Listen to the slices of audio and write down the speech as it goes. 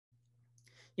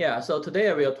Yeah, so today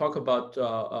I will talk about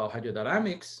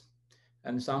hydrodynamics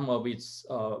and some of its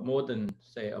modern,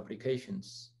 say,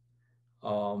 applications.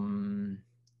 Um,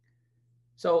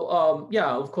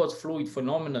 yeah, of course, fluid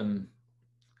phenomenon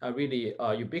are really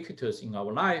ubiquitous in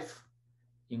our life,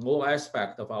 in all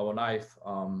aspects of our life.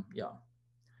 Yeah,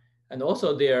 and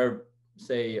also they're,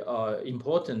 say,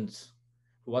 important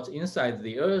what's inside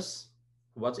the Earth,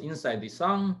 what's inside the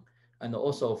Sun, and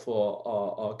also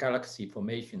for galaxy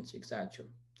formations, etc.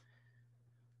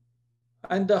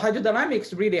 And the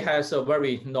hydrodynamics really has a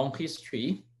very long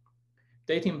history,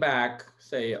 dating back,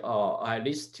 say, at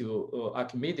least to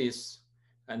Archimedes,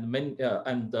 and many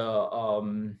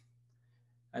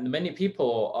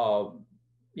people,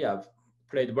 yeah,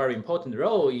 played a very important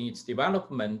role in its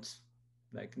development,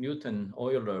 like Newton,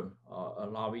 Euler,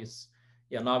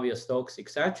 Navier, Stokes,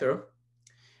 etc.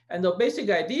 And the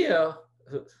basic idea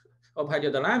of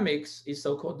hydrodynamics is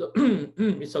so-called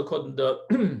is so-called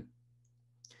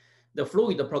the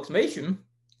fluid approximation.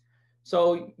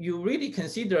 So you really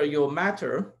consider your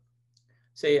matter,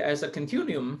 say, as a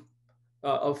continuum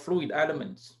of fluid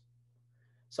elements.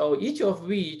 So each of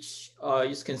which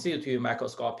is considered to be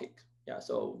macroscopic. Yeah.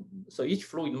 So each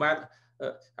fluid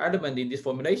element in this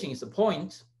formulation is a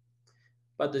point,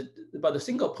 but the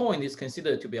single point is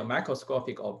considered to be a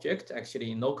macroscopic object,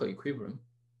 actually in local equilibrium.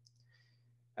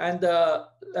 And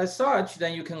as such,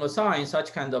 then you can assign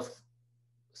such kind of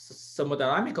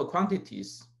thermodynamical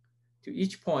quantities to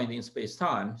each point in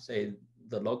space-time, say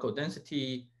the local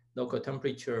density, local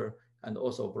temperature, and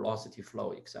also velocity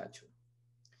flow, etc.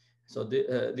 So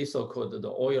this so-called the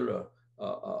Euler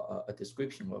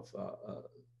description of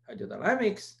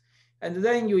hydrodynamics. And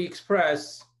then you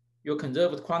express your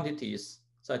conserved quantities,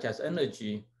 such as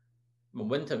energy,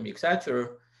 momentum,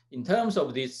 etc., in terms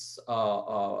of these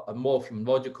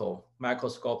morphological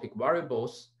macroscopic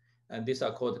variables, and these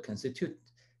are called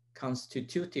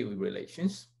constitutive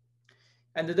relations.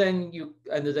 And then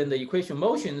the equation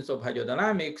motions of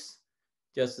hydrodynamics,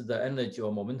 just the energy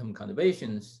or momentum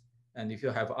conservations. And if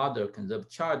you have other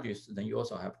conserved charges, then you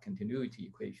also have continuity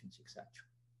equations, etc.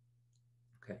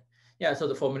 Okay. Yeah, so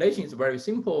the formulation is very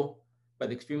simple,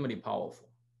 but extremely powerful.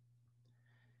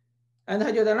 And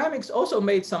hydrodynamics also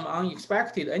made some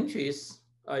unexpected entries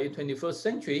in 21st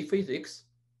century physics.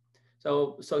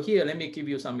 So here, let me give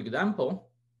you some example.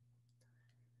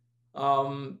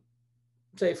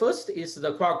 Say first is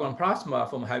the quark-gluon plasma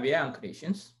from heavy ion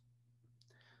collisions.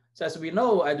 So as we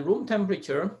know, at room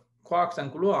temperature, quarks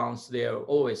and gluons, they're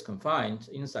always confined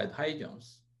inside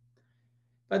hadrons.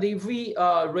 But if we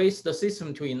raise the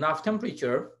system to enough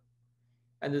temperature,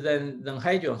 and then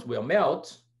hadrons will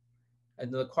melt,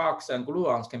 and the quarks and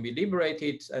gluons can be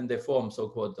liberated, and they form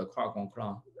so-called the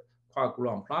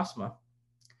quark-gluon plasma.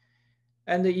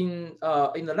 And in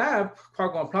the lab,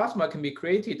 quark-gluon plasma can be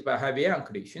created by heavy ion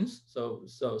collisions. So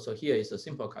here is a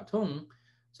simple cartoon.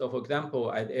 So for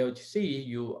example, at LHC,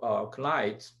 you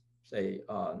collide, say,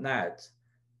 NAD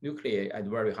nuclei at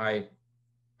very high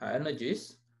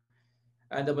energies.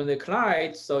 And when they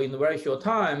collide, so in a very short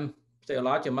time, say a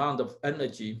large amount of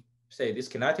energy, say this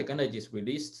kinetic energy is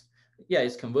released. Yeah,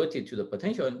 it's converted to the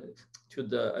potential, to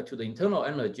the internal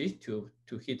energy to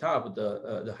heat up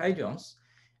the hadrons.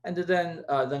 And then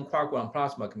quark-gluon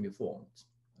plasma can be formed.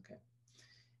 Okay,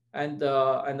 and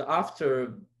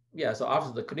after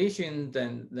after the collision,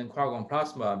 then quark-gluon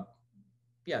plasma,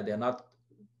 yeah, they're not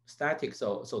static,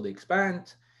 so they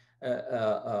expand.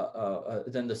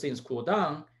 Then the things cool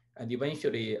down, and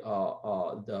eventually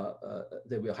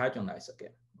they will hadronize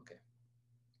again. Okay.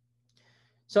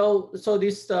 So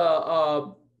this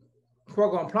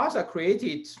quark-gluon plasma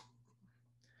created.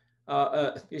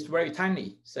 It's very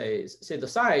tiny. Say the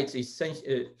size is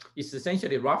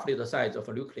essentially roughly the size of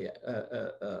a nucleus.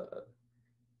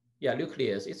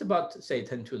 Nucleus. It's about, say,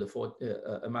 10 to the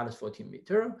minus 14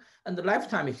 meter, and the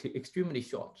lifetime is extremely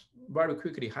short. Very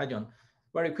quickly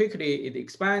it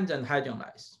expands and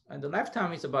hadronizes, and the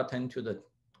lifetime is about 10 to the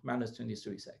minus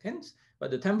 23 seconds.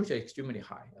 But the temperature is extremely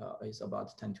high. It's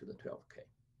about 10 to the 12 K. Okay.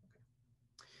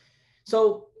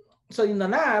 So in the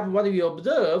lab, what we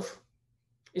observe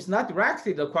is not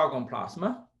directly the quark-gluon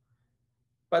plasma,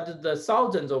 but the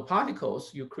thousands of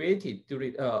particles you created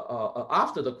during,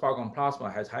 after the quark-gluon plasma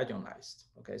has hadronized.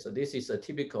 Okay, so this is a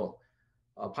typical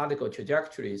particle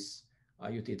trajectories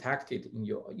you detected in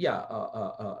your,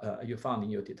 you found in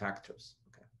your detectors.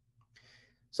 Okay,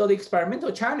 so the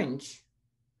experimental challenge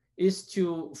is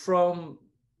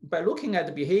by looking at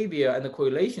the behavior and the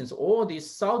correlations, all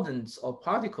these thousands of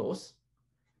particles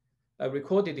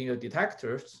recorded in your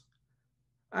detectors,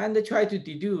 and they try to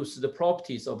deduce the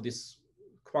properties of this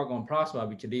quark-gluon plasma,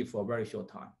 which live for a very short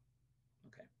time.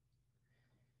 Okay.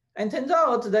 And turns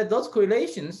out that those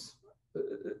correlations,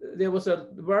 there was a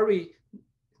very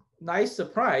nice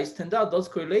surprise. Turned out those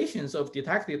correlations of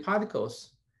detected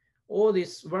particles, all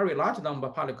these very large number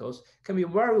of particles, can be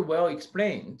very well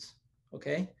explained,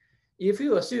 okay? If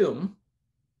you assume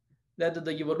that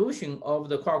the evolution of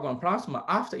the quark-gluon plasma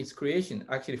after its creation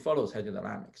actually follows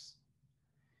hydrodynamics.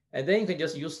 And then you can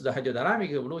just use the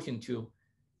hydrodynamic evolution to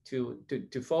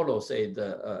follow, say,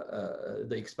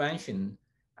 the expansion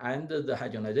and the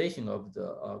hydrogenization of the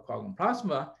quark-gluon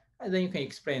plasma, and then you can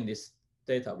explain this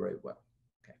data very well.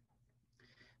 Okay.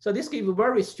 So this gives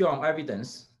very strong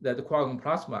evidence that the quark-gluon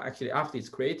plasma actually, after it's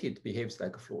created, behaves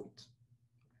like a fluid.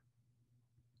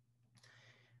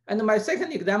 And my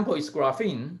second example is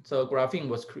graphene. So graphene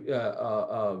was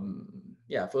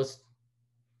first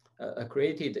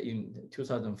created in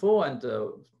 2004, and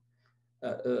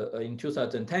in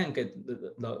 2010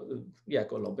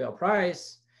 got Nobel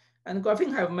Prize. And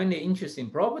graphene have many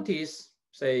interesting properties.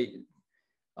 Say,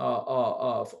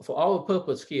 for our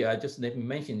purpose here, I just let me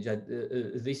mention that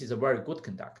this is a very good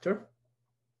conductor,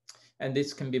 and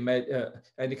this can be made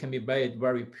and it can be made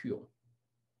very pure.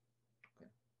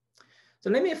 So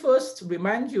let me first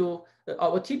remind you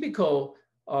our typical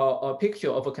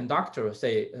picture of a conductor,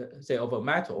 say of a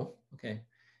metal. Okay,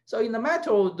 so in the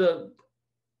metal,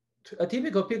 a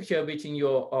typical picture which in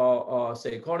your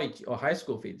say college or high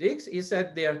school physics is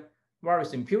that there are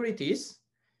various impurities,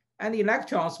 and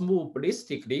electrons move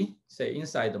ballistically, say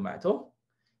inside the metal,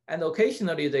 and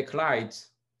occasionally they collide,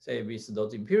 say, with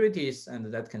those impurities,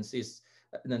 and that consists,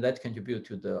 and that contribute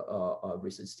to the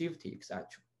resistivity, etc.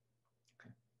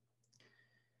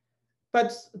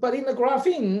 But in the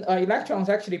graphene, electrons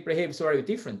actually behave very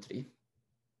differently.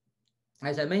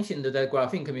 As I mentioned, that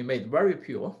graphene can be made very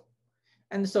pure.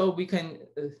 And so we can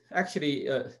actually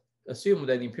assume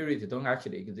that impurities don't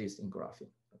actually exist in graphene.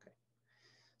 Okay.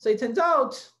 So it turns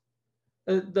out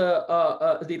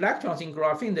the electrons in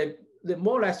graphene, they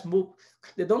more or less move,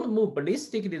 they don't move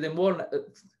ballistically,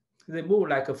 they move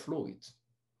like a fluid.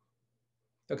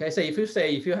 Okay, so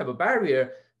if you have a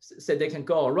barrier, so they can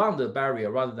go around the barrier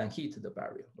rather than hit the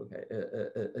barrier. Okay,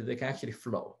 they can actually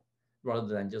flow rather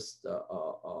than just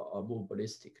move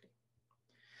ballistically.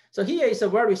 So here is a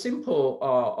very simple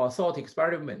thought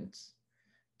experiment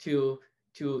to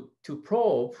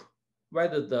probe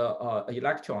whether the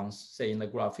electrons, say in the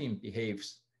graphene,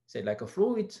 behaves, say, like a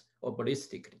fluid or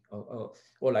ballistically,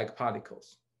 or like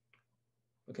particles.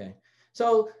 Okay.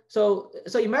 So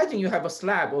imagine you have a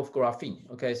slab of graphene.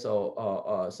 Okay, so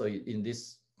in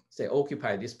this, say,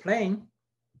 occupy this plane,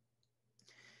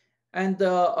 and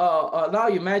now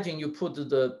imagine you put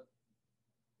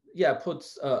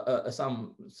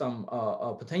some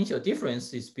potential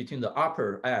differences between the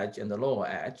upper edge and the lower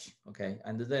edge. Okay,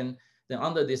 and then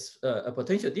under this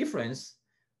potential difference,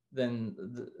 then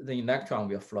the electron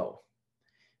will flow.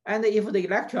 And if the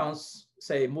electrons,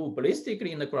 say, move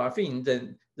ballistically in the graphene,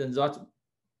 then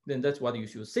that's what you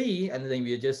should see. And then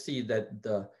you just see that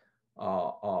the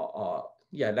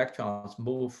electrons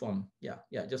move from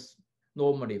just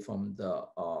normally from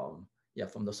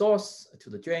the source to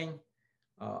the drain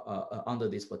under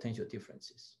these potential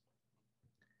differences.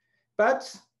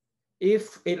 But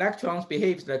if electrons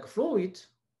behave like fluid,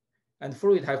 and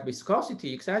fluid have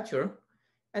viscosity, etc.,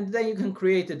 and then you can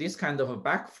create this kind of a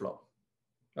backflow.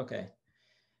 Okay,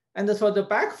 and for the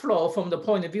backflow, from the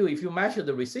point of view, if you measure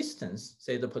the resistance,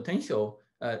 say the potential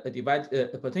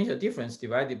potential difference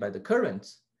divided by the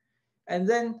current, and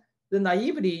then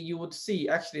naively you would see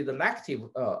actually the negative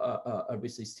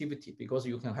resistivity, because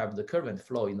you can have the current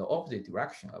flow in the opposite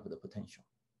direction of the potential.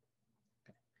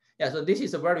 Okay. Yeah, so this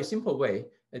is a very simple way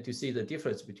to see the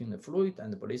difference between the fluid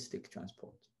and the ballistic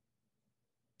transport.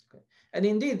 Okay. And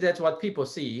indeed, that's what people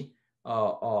see at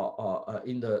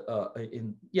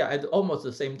almost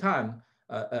the same time.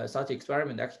 Such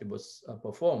experiment actually was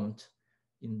performed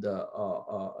in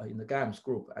the GAMS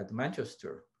group at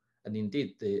Manchester, and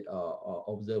indeed they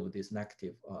observed this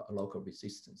negative local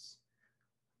resistance.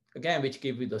 Again, which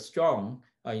gives you the strong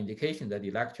indication that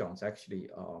electrons actually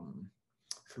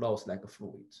flows like a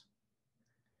fluid.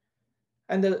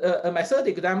 And my third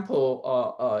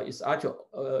example is actually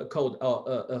called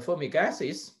Fermi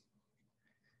gases.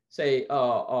 Say,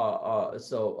 for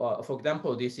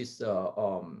example, this is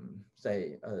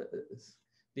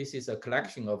this is a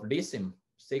collection of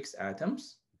lithium-6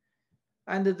 atoms,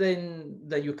 and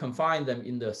then you confine them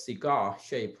in the cigar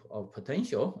shape of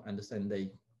potential, and then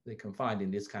they confined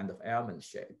in this kind of almond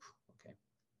shape. Okay.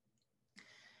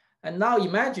 And now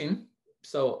imagine,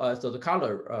 so the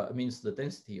color means the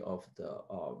density of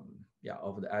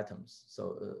the atoms.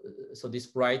 So this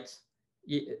bright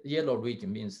yellow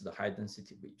region means the high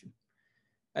density region.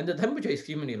 And the temperature is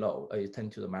extremely low, 10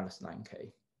 to the minus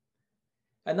 9K.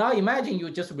 And now imagine you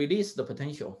just release the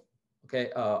potential,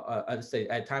 okay? I'd say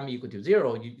at time equal to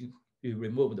 0, you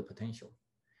remove the potential.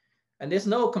 And there's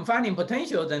no confining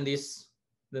potential, then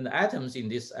the atoms in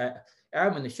this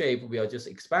element shape will just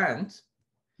expand.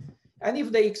 And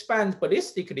if they expand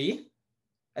ballistically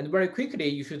and very quickly,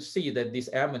 you should see that this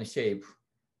element shape,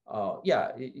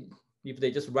 if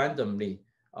they just randomly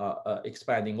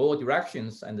expand in all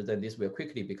directions, and then this will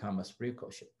quickly become a spherical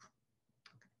shape.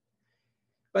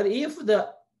 But if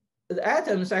the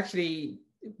atoms actually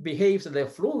behave like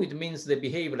fluid, means they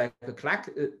behave like a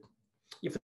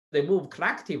if they move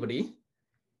collectively,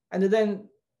 and then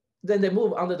they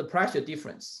move under the pressure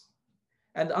difference.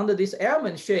 And under this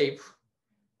element shape,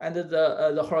 and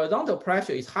the horizontal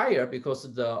pressure is higher because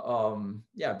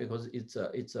because it's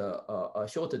a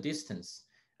shorter distance,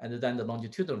 and then the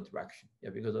longitudinal direction,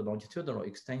 because the longitudinal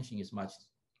extension is much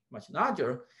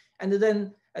larger, and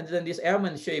then this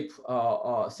element shape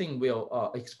thing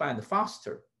will expand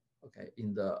faster, okay,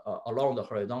 in the along the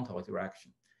horizontal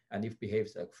direction, and it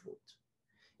behaves like fluid.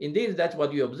 Indeed, that's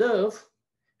what you observe,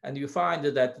 and you find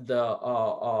that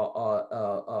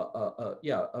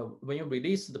when you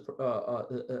release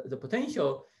the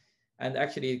potential, and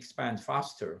actually expand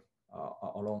faster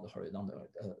along the horizontal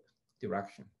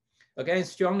direction. Again,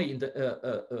 strongly in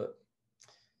the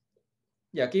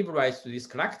give rise to this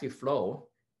collective flow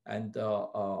and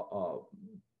governed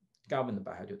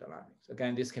by hydrodynamics.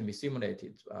 Again, this can be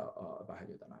simulated by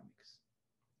hydrodynamics.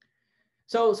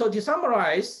 So to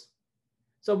summarize,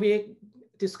 so we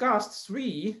discussed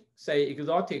 3, say,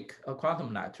 exotic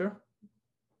quantum matter,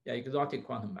 exotic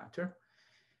quantum matter,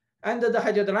 and the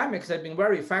hydrodynamics have been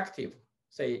very effective,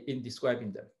 say, in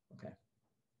describing them. Okay,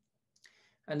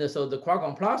 and so the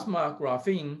quark-gluon plasma,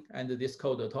 graphene, and this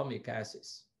cold atomic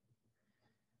gases.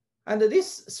 And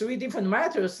these 3 different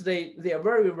matters, they are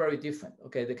very, very different.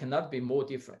 Okay, they cannot be more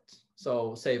different.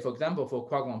 So, say, for example, for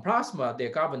quark-gluon plasma,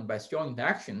 they're governed by strong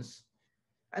interactions,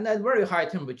 and at very high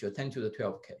temperature, 10 to the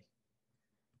 12K.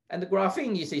 And the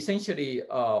graphene is essentially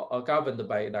governed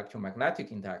by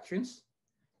electromagnetic interactions,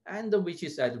 and which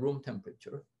is at room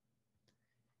temperature.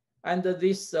 And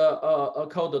this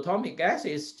cold atomic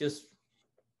gases just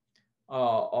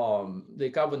they're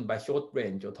governed by short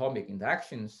range atomic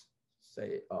interactions,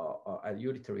 say at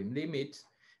unitary limit,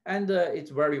 and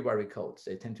it's very, very cold,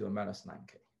 say 10 to the minus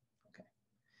 9K. Okay,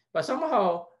 but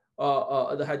somehow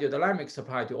the hydrodynamics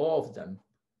apply to all of them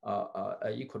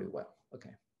equally well.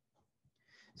 Okay.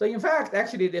 So in fact,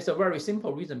 actually, there's a very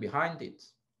simple reason behind it.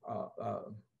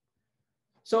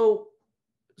 So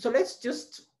let's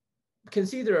just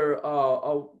consider,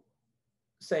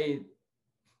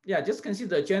 just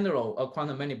consider a general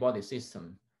quantum many-body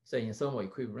system, say in thermal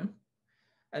equilibrium.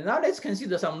 And now let's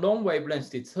consider some long wavelength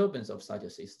disturbance of such a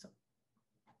system.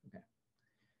 Okay.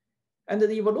 And the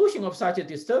evolution of such a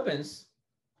disturbance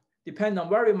depends on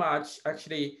very much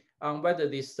actually on whether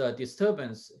this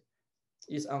disturbance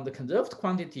is on the conserved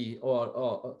quantity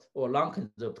or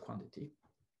non-conserved quantity.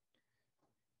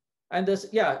 And this,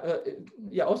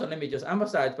 also let me just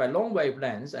emphasize, by long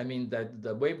wavelengths, I mean that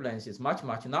the wavelength is much,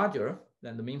 much larger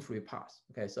than the mean free path.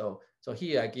 Okay, so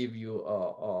here I give you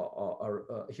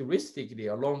heuristically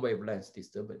a long wavelength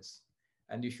disturbance.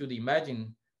 And you should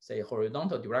imagine, say,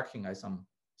 horizontal direction as some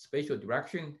spatial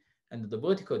direction, and the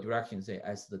vertical direction, say,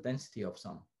 as the density of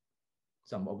some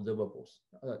observables.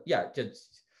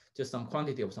 Just some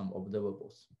quantity of some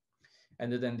observables.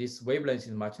 And then this wavelength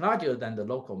is much larger than the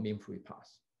local mean free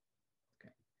path.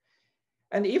 Okay.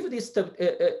 And if this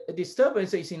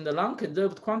disturbance is in the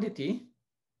non-conserved quantity,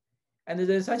 and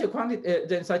then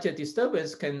such a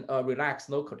disturbance can relax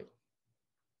locally.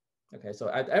 Okay, so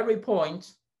at every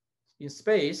point in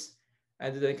space,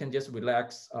 and they can just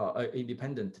relax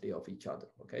independently of each other.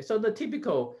 Okay, so the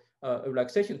typical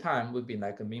relaxation time would be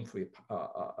like a mean free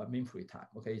time.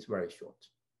 Okay, it's very short.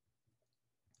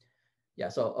 Yeah,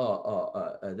 so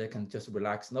they can just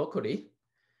relax locally.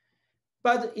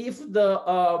 But if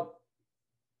the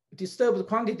disturbed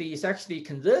quantity is actually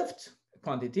conserved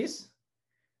quantities,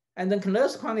 and then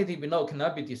conserved quantity below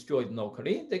cannot be destroyed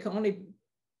locally, they can only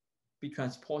be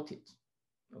transported.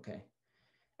 Okay,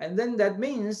 and then that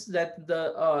means that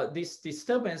this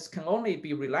disturbance can only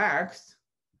be relaxed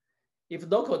if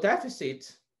local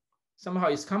deficit somehow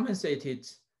is compensated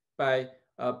by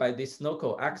this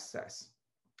local access.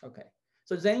 Okay,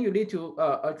 so then you need to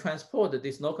transport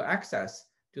this local access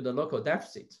to the local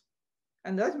deficit,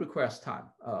 and that requires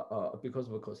time because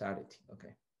of causality.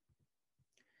 Okay,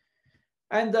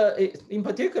 and in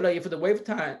particular, if the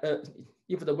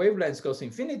wavelength goes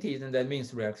infinity, then that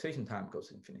means relaxation time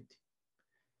goes infinity.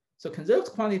 So conserved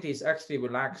quantities actually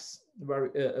relax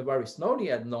very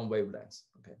slowly at long wavelengths,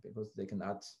 okay, because they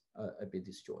cannot be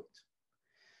destroyed.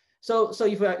 So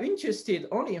if we are interested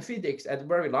only in physics at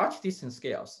very large distance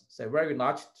scales, say very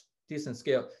large distance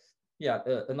scale, yeah,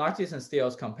 large distance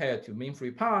scales compared to mean free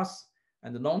paths,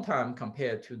 and the long time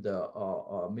compared to the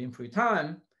mean free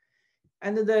time,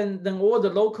 and then all the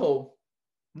local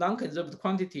non-conserved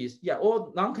quantities, yeah,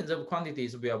 all non-conserved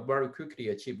quantities will very quickly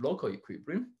achieve local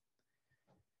equilibrium,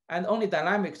 and only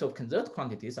dynamics of conserved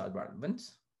quantities are relevant.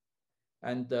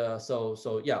 And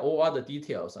so yeah, all other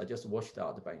details are just washed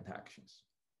out by interactions.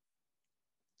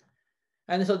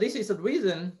 And so this is the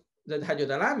reason that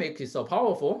hydrodynamics is so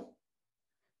powerful,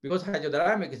 because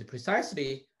hydrodynamics is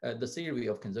precisely the theory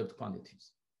of conserved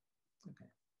quantities. Okay.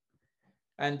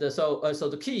 And so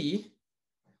the key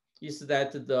is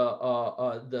that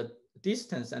the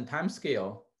distance and time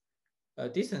scales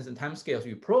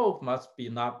you probe must be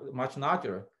not much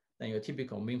larger than your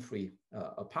typical mean-free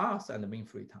path and the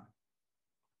mean-free time.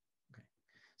 Okay.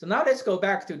 So now let's go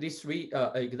back to these three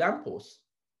examples.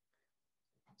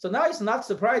 So now it's not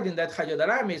surprising that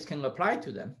hydrodynamics can apply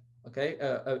to them, okay?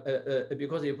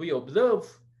 Because if we observe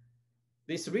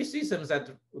these three systems at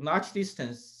large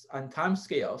distance and time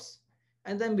scales,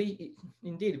 and then we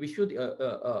should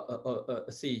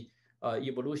see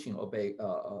evolution of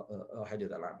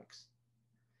hydrodynamics.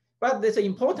 But there's an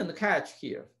important catch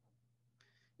here,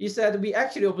 is that we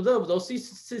actually observe those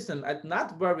systems at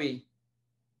not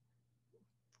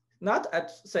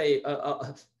at say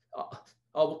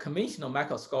of conventional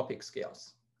macroscopic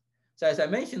scales. So as I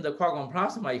mentioned, the quark-gluon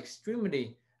plasma are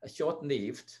extremely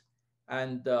short-lived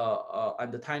and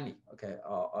tiny. Okay,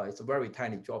 it's a very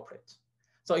tiny droplet.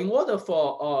 So in order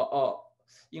for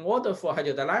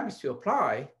hydrodynamics to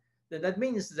apply, then that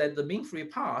means that the mean-free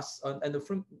path and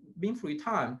the mean-free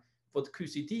time for the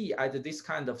QCD at this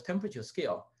kind of temperature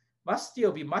scale must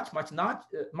still be much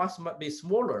be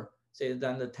smaller, say,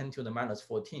 than the 10 to the minus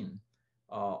 14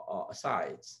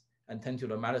 size and 10 to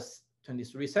the minus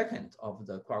 23 seconds of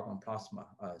the quark-gluon plasma,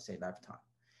 say, lifetime.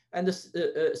 And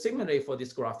similarly for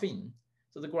this graphene.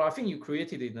 So the graphene you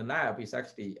created in the lab is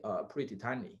actually pretty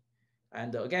tiny.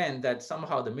 And again, that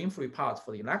somehow the mean-free path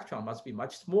for the electron must be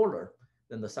much smaller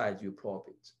than the size you probe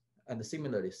it. And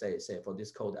similarly, say for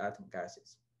these cold atom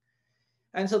gases.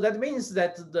 And so that means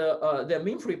that the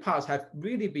mean-free paths have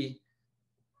really be,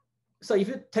 so if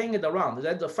you turn it around,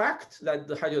 that the fact that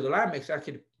the hydrodynamics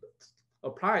actually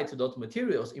apply to those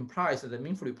materials implies that the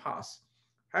mean-free paths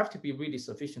have to be really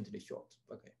sufficiently short,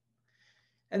 okay?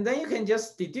 And then you can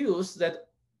just deduce that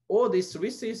all these three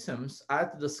systems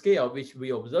at the scale which we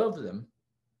observe them,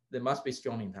 they must be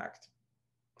strongly intact,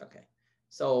 okay?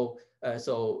 So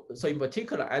in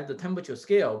particular, at the temperature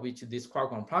scale, which this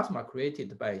quark-gluon plasma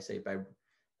created by, say, by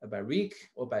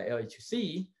RIC or by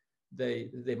LHC,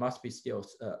 they must be still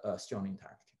strongly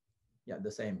intact. Yeah,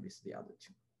 the same with the other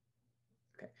two.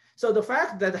 Okay, so the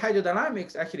fact that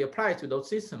hydrodynamics actually apply to those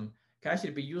systems can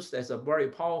actually be used as a very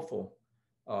powerful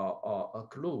a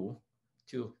clue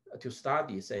to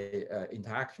study, say,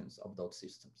 interactions of those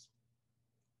systems,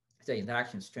 the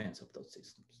interaction strengths of those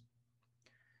systems.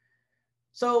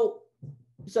 So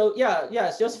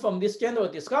yeah, just from this general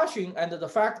discussion and the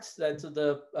fact that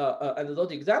and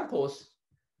those examples,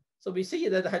 so we see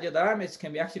that hydrodynamics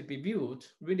can actually be viewed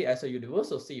really as a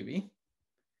universal theory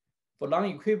for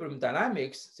non-equilibrium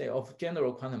dynamics, say, of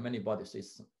general quantum many-body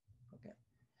system, okay,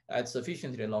 at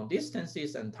sufficiently long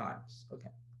distances and times, okay.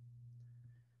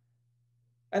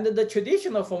 And the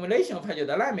traditional formulation of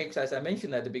hydrodynamics, as I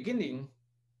mentioned at the beginning,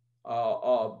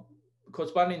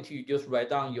 corresponding to you just write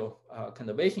down your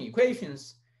conservation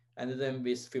equations and then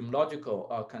with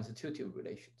phenomenological constitutive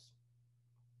relations.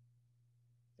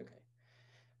 Okay,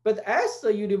 but as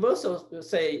the universal,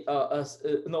 say,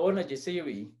 no energy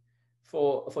theory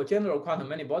for general quantum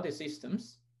many-body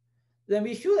systems, then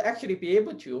we should actually be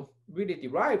able to really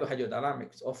derive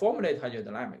hydrodynamics or formulate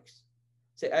hydrodynamics,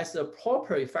 say, as a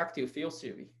proper effective field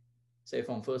theory, say,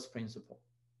 from first principle.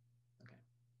 Okay.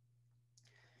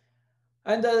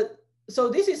 And so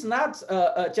this is not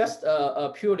just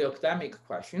a purely academic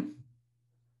question,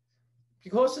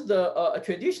 because the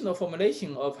traditional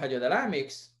formulation of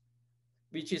hydrodynamics,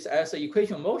 which is as an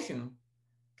equation of motion,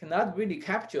 cannot really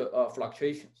capture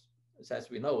fluctuations.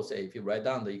 As we know, say, if you write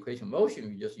down the equation of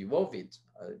motion, you just evolve it.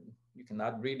 You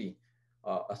cannot really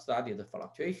study the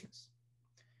fluctuations.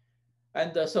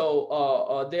 And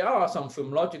so there are some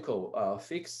phenomenological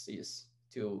fixes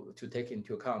to take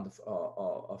into account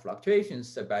of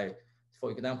fluctuations by,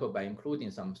 for example, by including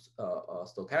some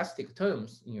stochastic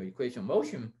terms in your equation of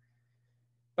motion.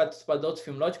 But those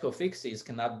phenomenological fixes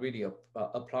cannot really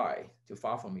apply to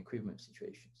far from equivalent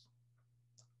situations.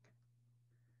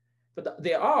 But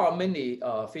there are many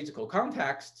physical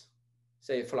contexts,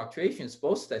 say fluctuations,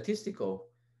 both statistical,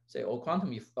 say, or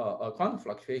quantum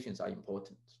fluctuations are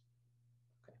important.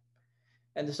 Okay.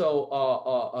 And so,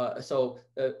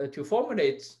 to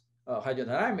formulate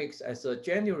hydrodynamics as a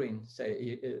genuine,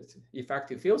 say,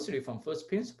 effective field theory from first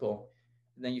principle,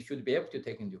 then you should be able to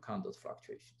take into account those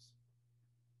fluctuations.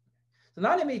 So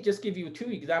now let me just give you two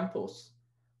examples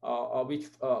which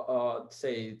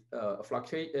say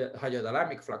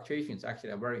hydrodynamic fluctuations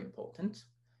actually are very important.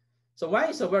 So one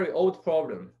is a very old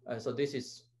problem. So this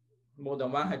is more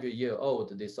than 100-year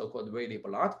old, the so-called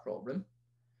Rayleigh-Ballard problem,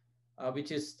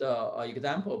 which is the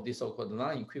example of the so-called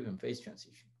non-equivalent phase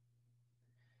transition.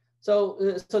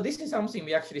 So, so this is something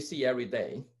we actually see every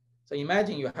day. So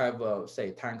imagine you have, say,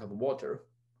 a tank of water,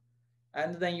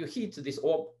 and then you heat this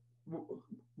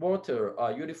water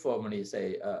uniformly,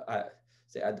 say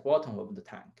at the bottom of the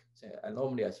tank. And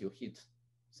normally, as you heat,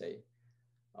 say,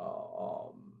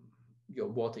 your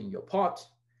water in your pot,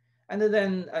 and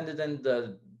then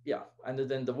the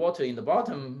water in the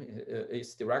bottom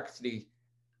is directly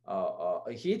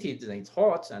heated, and it's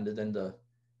hot, and then the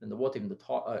water in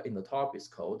the top is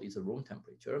cold. It's a room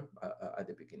temperature at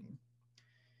the beginning.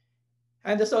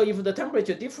 And so if the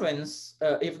temperature difference,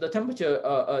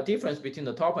 difference between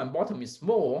the top and bottom is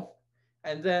small,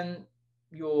 and then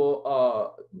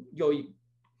your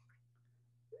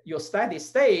steady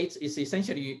state is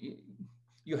essentially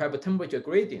you have a temperature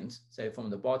gradient, say,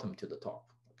 from the bottom to the top,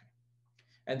 okay?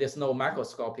 And there's no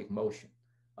macroscopic motion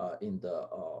in the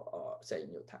say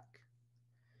in your tank.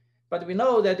 But we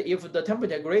know that if the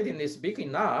temperature gradient is big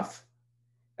enough,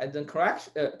 and then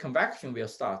convection will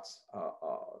start.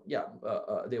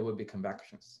 There will be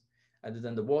convections, and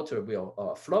then the water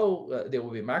will flow. There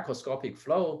will be macroscopic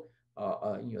flow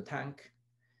in your tank,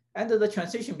 and the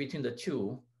transition between the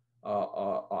two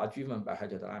are driven by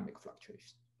hydrodynamic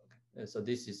fluctuations. Okay. So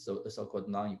this is so-called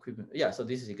non-equivalent. Yeah, so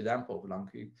this is an example of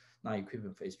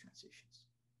non-equivalent phase transitions.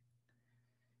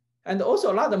 And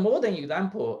also another modern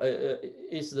example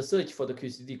is the search for the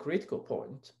QCD critical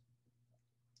point.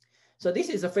 So this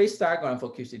is a phase diagram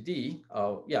for QCD.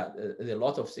 There are a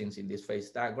lot of things in this phase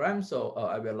diagram, so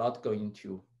I will not go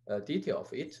into detail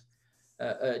of it.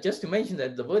 Just to mention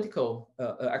that the vertical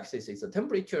axis is the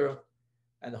temperature,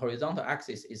 and the horizontal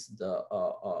axis is the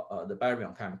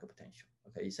baryon chemical potential.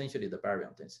 Okay, essentially the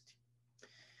baryon density.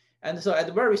 And so at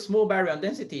a very small baryon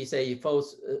density, say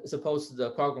suppose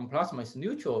the quark plasma is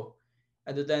neutral,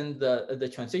 and then the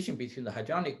transition between the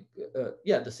hydronic,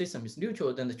 the system is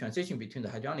neutral, then the transition between the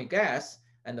hydronic gas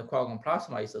and the quark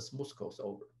plasma is a smooth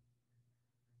crossover.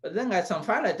 But then at some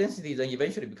finite density, then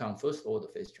eventually become first order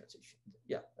phase transition.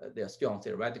 There's strong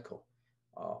theoretical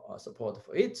support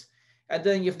for it. And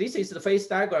then if this is the phase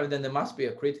diagram, then there must be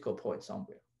a critical point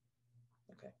somewhere.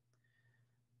 Okay.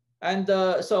 And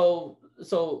so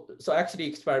actually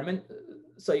experiments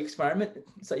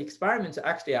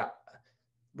actually are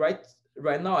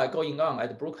right now are going on at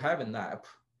the Brookhaven lab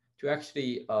to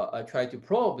actually try to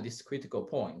probe these critical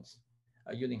points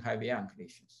using high Vian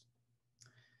conditions.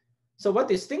 So what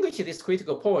distinguishes these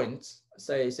critical points,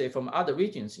 say from other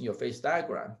regions in your phase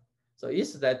diagram, so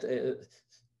is that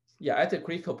at the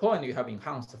critical point you have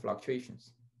enhanced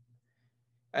fluctuations.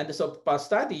 And so by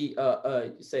study,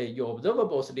 say your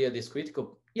observables near this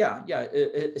critical,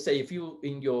 say if you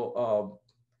in your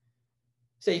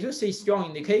say if you see strong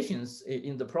indications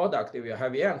in the product of your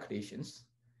heavy ion collisions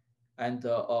and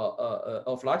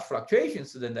of large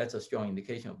fluctuations, then that's a strong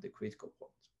indication of the critical point.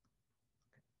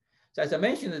 So as I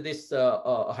mentioned, these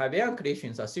heavy ion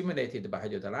collisions are simulated by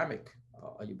hydrodynamic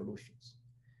evolutions.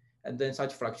 And then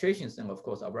such fluctuations then of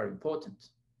course are very important.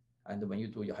 And when you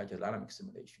do your hydrodynamic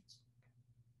simulations.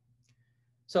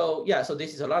 So so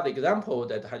this is another example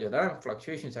that hydrodynamic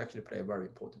fluctuations actually play a very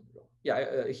important role.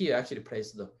 Here actually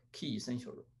plays the key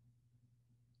essential role.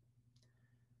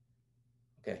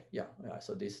 Okay,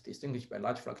 so this is distinguished by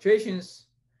large fluctuations.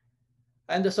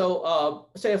 And so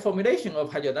say a formulation of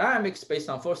hydrodynamics based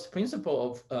on first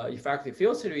principle of effective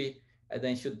field theory, and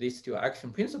then should lead to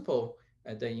action principle,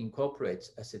 and then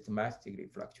incorporates systematically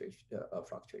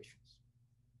fluctuations.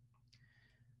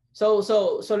 So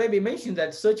let me mention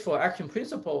that search for action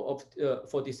principle of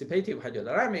for dissipative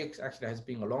hydrodynamics actually has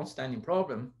been a long-standing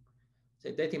problem,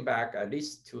 say dating back at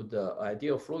least to the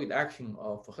ideal fluid action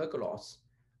of Hercules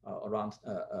around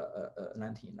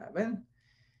 1911.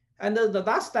 And the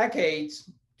last decades,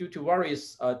 due to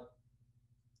various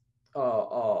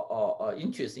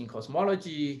interests in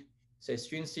cosmology, say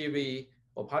string theory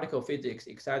or particle physics,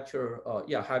 etc.,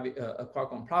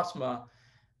 quark plasma,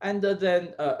 and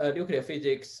then nuclear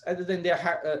physics, and then there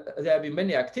have been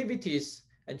many activities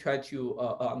and try to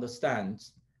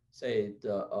understand say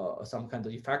some kind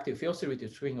of effective field theory to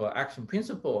string or action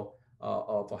principle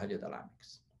for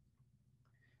hydrodynamics.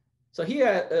 So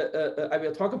here I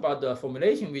will talk about the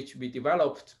formulation which we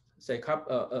developed, say,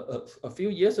 a few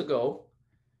years ago,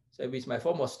 say with my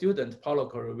former student Paulo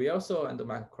Corrioso and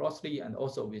Mike Crossley, and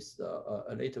also with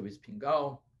later with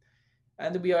Pingao,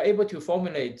 and we are able to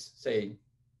formulate, say,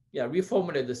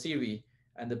 reformulate the theory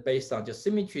and based on just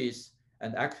symmetries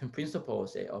and action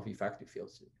principles, say, of effective field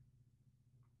theory.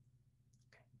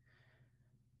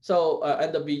 So,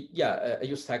 and we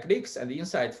use techniques and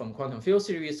insight from quantum field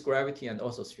theories, gravity, and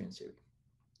also string theory.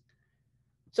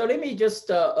 So let me just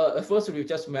first we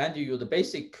just remind you the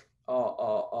basic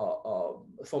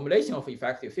formulation of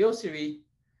effective field theory.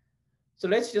 So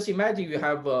let's just imagine you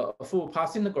have a full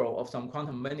path integral of some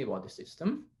quantum many-body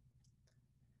system.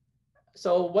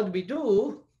 So what we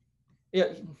do,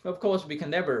 of course, we can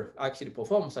never actually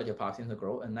perform such a path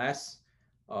integral unless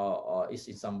it's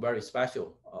in some very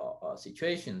special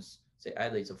situations, say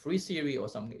either it's a free theory or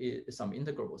some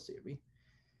integrable theory.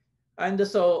 And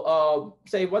so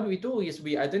say what we do is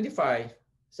we identify,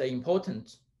 say,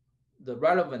 the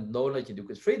relevant low-energy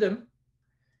degree freedom,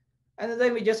 and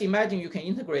then we just imagine you can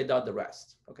integrate out the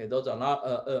rest. Okay, those are not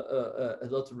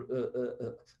those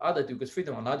other degrees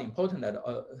freedom are not important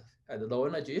at low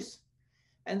energies,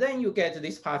 and then you get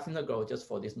this path integral just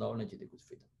for this low energy degrees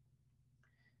freedom.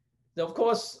 Then of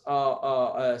course,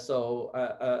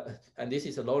 and this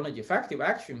is a low energy effective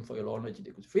action for your low energy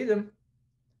degrees freedom.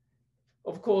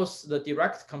 Of course, the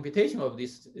direct computation of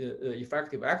this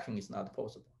effective action is not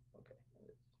possible. Okay,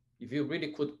 if you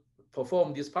really could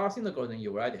perform this path integral, then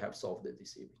you already have solved the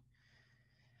theory.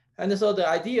 And so the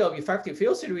idea of effective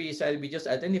field theory is that we just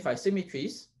identify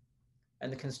symmetries,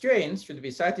 and the constraints should be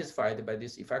satisfied by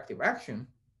this effective action,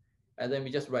 and then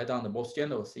we just write down the most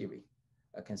general theory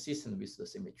consistent with the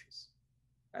symmetries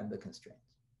and the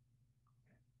constraints.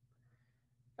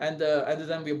 And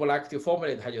then we would like to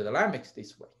formulate hydrodynamics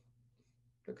this way.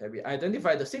 Okay, we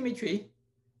identify the symmetry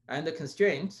and the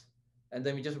constraints, and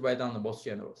then we just write down the most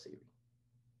general theory.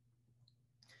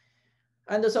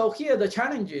 And so here the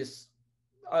challenges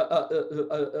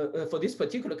for this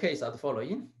particular case are the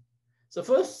following. So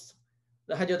first,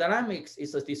 the hydrodynamics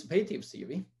is a dissipative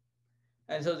theory.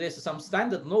 And so there's some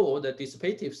standard law that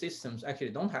dissipative systems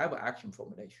actually don't have action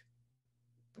formulation.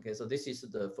 Okay, so this is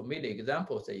the familiar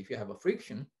example. Say if you have a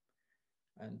friction,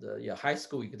 and high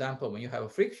school example, when you have a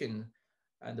friction,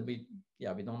 and we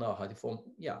don't know how to form,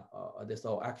 there's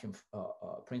no action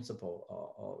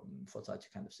principle for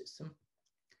such kind of system.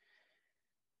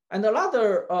 And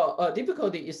another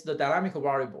difficulty is the dynamic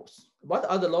variables. What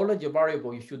are the low-energy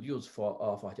variables you should use for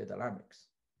hydrodynamics?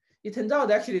 It turns out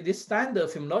actually these standard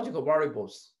phenomenological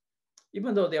variables,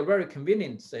 even though they are very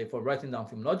convenient, say for writing down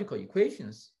phenomenological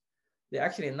equations, they're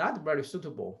actually not very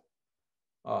suitable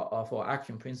for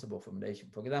action principle formulation.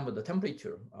 For example, the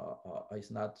temperature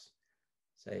is not,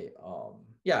 say,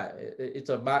 it's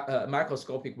a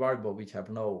macroscopic variable which have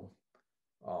no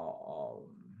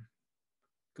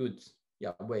good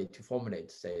way to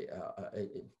formulate, say,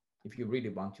 if you really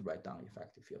want to write down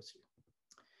effective field theory.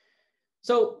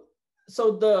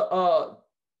 So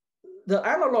the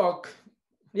analog,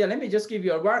 let me just give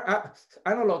you a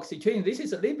analog situation. This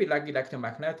is a little bit like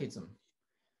electromagnetism.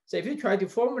 So if you try to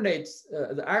formulate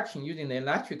the action using the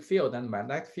electric field and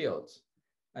magnetic fields,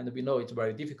 and we know it's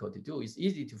very difficult to do, it's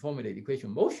easy to formulate equation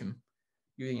of motion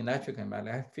using electric and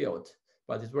magnetic field,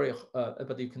 but it's very,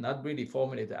 but you cannot really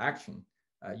formulate the action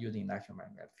using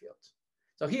electromagnetic fields.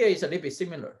 So here is a little bit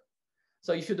similar.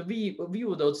 So you should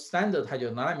view those standard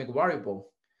hydrodynamic variable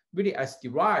really as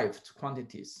derived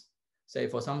quantities, say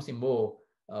for something more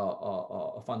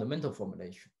fundamental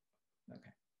formulation.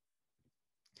 Okay.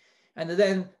 And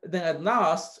then at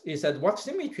last is that what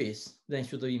symmetries then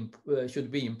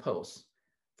should be imposed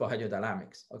for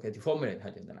hydrodynamics, okay, to formulate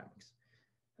hydrodynamics.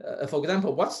 For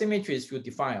example, what symmetries should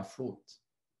define a fluid?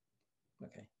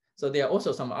 Okay, so there are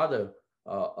also some other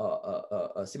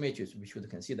symmetries we should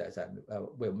consider, as I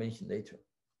will mention later.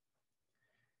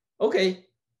 Okay,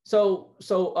 so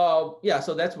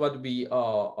that's what we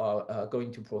are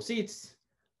going to proceed.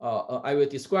 I will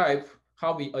describe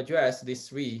how we address these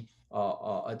three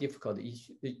difficult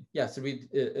issues.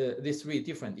 These three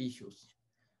different issues.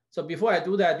 So before I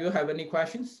do that, do you have any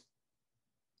questions?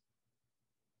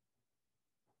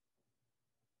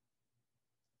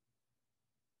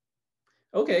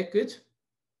 Okay, good.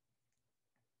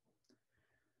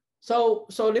 So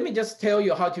let me just tell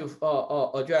you how to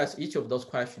address each of those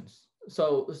questions.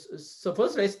 So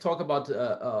first, let's talk about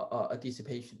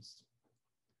dissipations.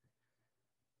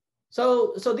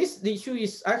 So the issue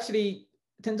is actually,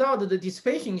 it turns out that the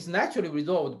dissipation is naturally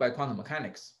resolved by quantum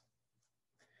mechanics.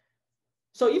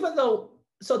 so even though,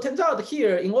 so it turns out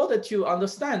here, in order to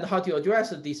understand how to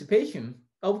address the dissipation,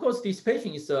 of course,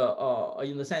 dissipation is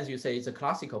in the sense you say it's a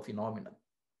classical phenomenon,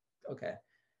 okay,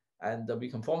 and we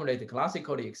can formulate it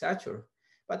classically, etc.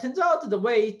 But it turns out the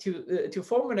way to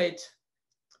formulate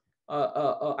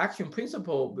action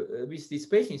principle with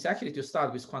dissipation is actually to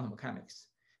start with quantum mechanics,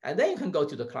 and then you can go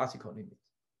to the classical limit,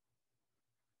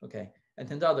 okay. And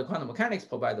turns out the quantum mechanics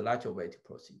provide the natural way to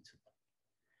proceed.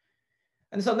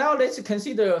 And so now let's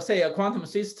consider, say, a quantum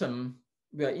system.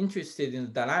 We are interested in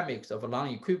the dynamics of a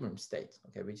non-equilibrium state,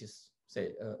 okay, which is,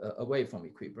 say, away from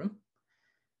equilibrium.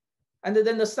 And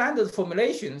then the standard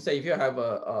formulation, say, if you have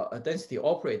a density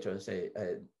operator, say,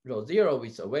 rho 0,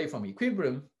 which is away from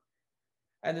equilibrium,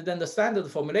 and then the standard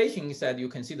formulation is that you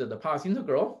consider the path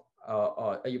integral,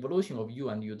 evolution of u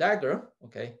and u dagger,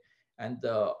 okay, and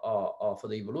for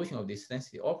the evolution of this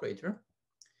density operator.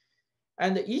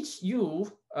 And each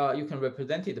u, you can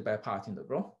represent it by path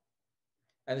integral.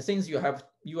 And since you have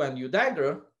u and u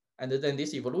dagger, and then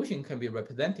this evolution can be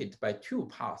represented by two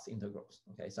path integrals.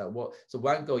 Okay, so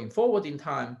one going forward in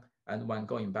time and one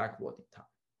going backward in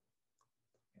time.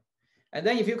 And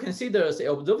then if you consider, say,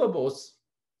 observables,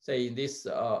 say in this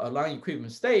non-equilibrium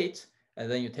state,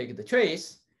 and then you take the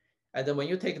trace, and then when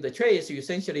you take the trace,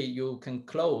 you can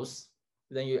close,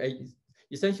 then you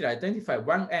essentially identify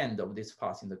one end of this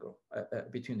path integral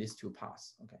between these two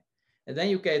paths. Okay, and then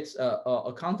you get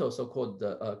a contour so-called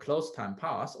the closed time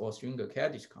path or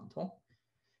Schwinger-Keldysh contour,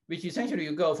 which essentially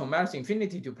you go from minus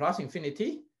infinity to plus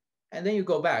infinity, and then you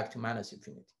go back to minus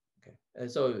infinity. Okay,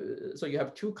 and so you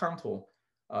have two contour,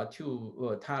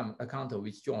 time contour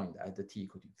which joined at the t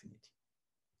equal to infinity.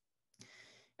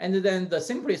 And then the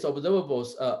simplest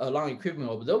observables, along equilibrium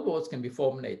observables, can be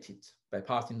formulated by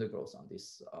path integrals on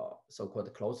this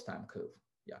so-called closed time curve,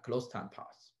 closed time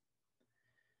path.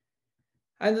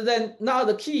 And then now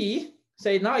the key,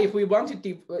 say now if we want to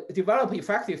develop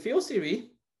effective field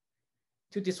theory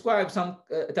to describe some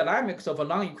dynamics of a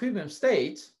non-equilibrium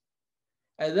state,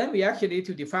 and then we actually need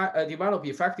to develop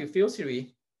effective field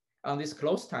theory on this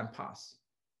closed time path,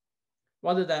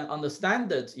 rather than on the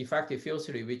standard effective field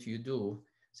theory which you do,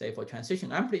 say, for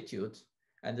transition amplitude,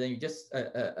 and then you just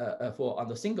on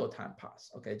the single time path,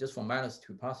 okay, just from minus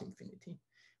to plus infinity.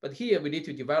 But here we need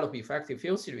to develop effective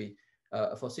field theory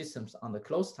for systems on the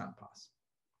closed time path.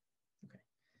 Okay,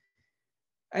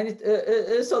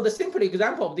 and so the simple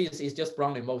example of this is just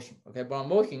Brownian motion. Okay, Brownian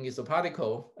motion is a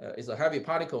particle, is a heavy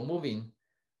particle moving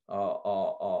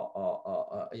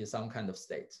in some kind of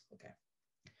state. Okay,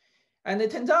 and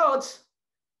it turns out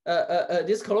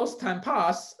this closed time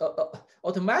path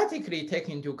automatically take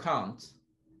into account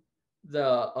the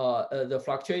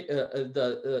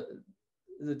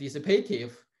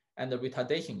dissipative and the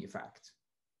retardation effect.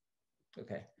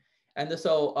 Okay, and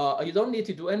so you don't need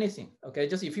to do anything. Okay,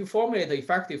 just if you formulate the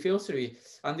effective field theory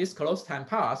on this closed time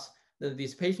path, the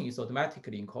dissipation is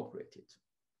automatically incorporated.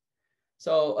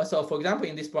 So for example,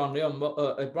 in this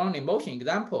Brownian motion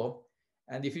example,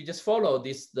 and if you just follow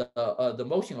this the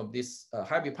motion of this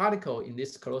heavy particle in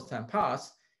this closed time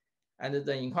path, and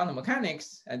then in quantum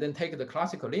mechanics, and then take the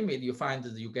classical limit, you find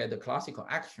that you get the classical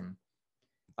action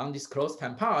on this closed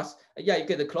time path. Yeah, you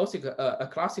get the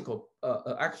classical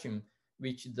action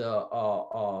which the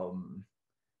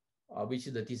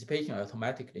dissipation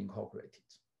automatically incorporated.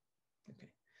 Okay,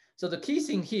 so the key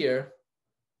thing here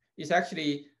is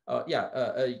actually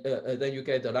then you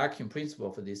get the action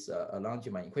principle for this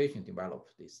Langevin equation develop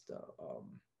this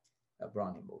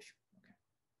Brownian motion.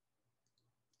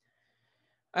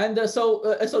 And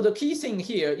so the key thing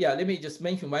here, let me just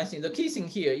mention one thing. The key thing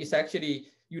here is actually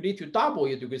you need to double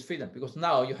your degrees of freedom, because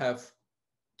now you have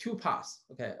two paths.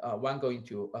 Okay, one going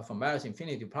to from minus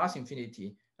infinity to plus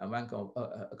infinity, and one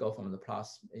go from the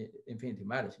plus infinity to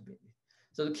minus infinity.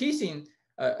 So the key thing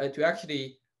to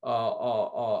actually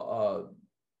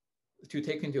to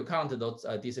take into account those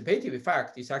dissipative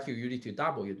effects is actually you need to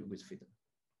double your degrees of freedom.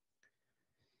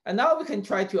 And now we can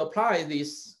try to apply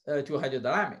this to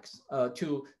hydrodynamics,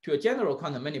 to a general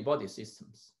quantum many-body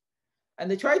systems,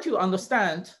 and try to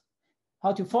understand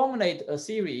how to formulate a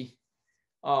theory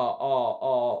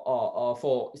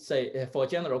for, say, for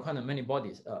general quantum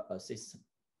many-body system.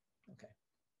 Okay,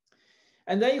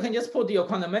 and then you can just put your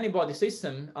quantum many-body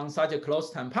system on such a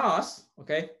closed time path.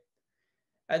 Okay,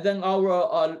 and then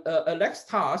our next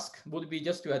task would be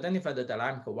just to identify the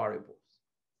dynamical variables.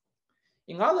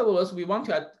 In other words, we want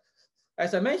to,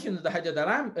 as I mentioned, the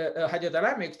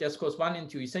hydrodynamics just corresponding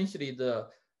to essentially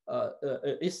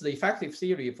is the effective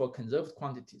theory for conserved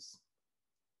quantities.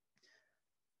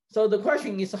 So the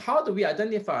question is, how do we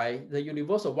identify the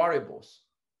universal variables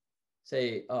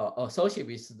say, associated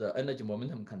with the energy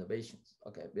momentum conservations,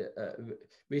 okay,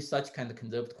 with such kind of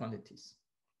conserved quantities.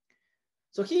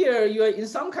 So here you are in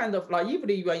some kind of,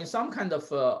 naively, you are in some kind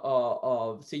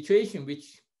of situation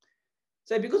which,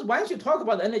 say, because once you talk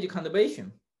about energy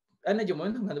conservation, energy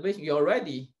momentum conservation, you're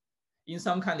already in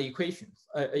some kind of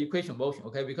equation motion,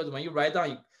 okay? Because when you write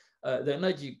down the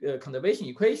energy conservation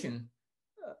equation,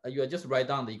 you are just write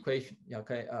down the equation,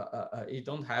 okay? You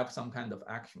don't have some kind of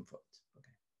action for it,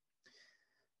 okay?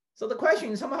 So the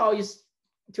question somehow is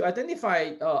to identify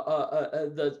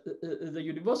the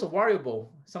universal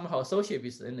variable somehow associated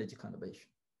with the energy conservation.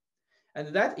 And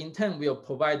that in turn will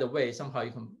provide a way somehow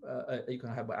you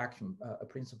can have an action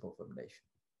principle formulation.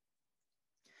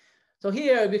 So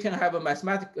here we can have a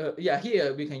mathematical,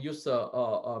 here we can use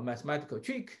a mathematical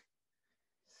trick.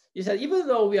 Is that even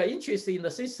though we are interested in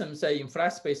the system, say in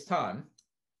flat space-time,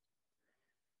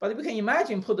 but we can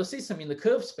imagine put the system in the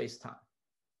curved space-time.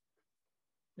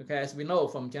 Okay, as we know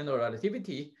from general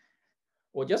relativity,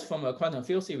 or just from a quantum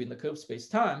field theory in the curved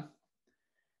space-time.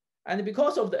 And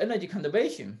because of the energy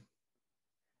conservation,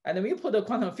 and we put a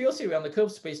quantum field theory on the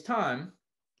curved space-time,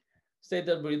 say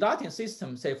the resulting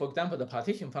system, say for example, the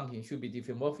partition function should be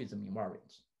diffeomorphism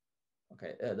invariant.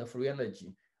 Okay, the free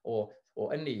energy or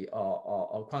any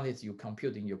quantity you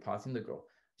compute in your path integral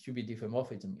should be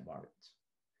diffeomorphism invariant.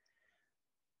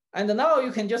 And now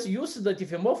you can just use the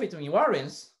diffeomorphism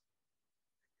invariance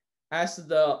as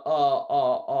the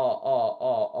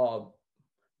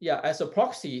as a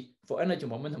proxy for energy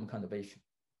momentum conservation.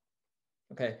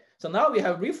 Okay, so now we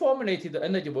have reformulated the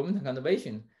energy momentum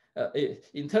conservation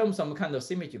in terms of some kind of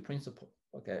symmetry principle.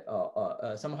 Okay,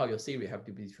 somehow your theory have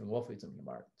to be diffeomorphism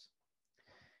invariant.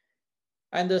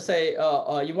 And say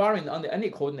invariant under any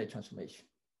coordinate transformation.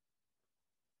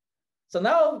 So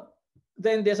now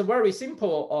then there's a very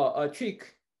simple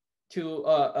trick to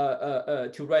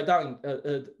write down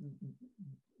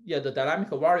the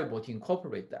dynamical variable to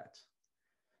incorporate that.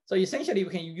 So essentially we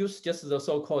can use just the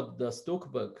so-called the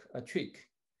Stokesberg trick.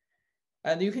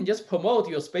 And you can just promote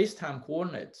your space-time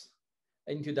coordinates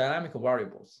into dynamical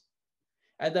variables.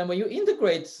 And then when you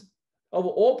integrate over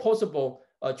all possible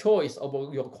choice of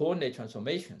your coordinate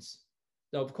transformations,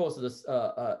 then of course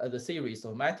the theory is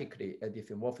automatically a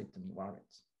diffeomorphism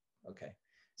invariant. Okay,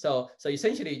 so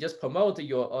essentially you just promote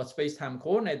your space-time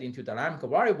coordinate into dynamical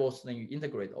variables, then you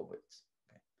integrate over it.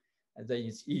 Okay, and then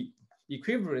it's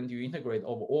equivalent you integrate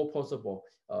over all possible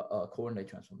coordinate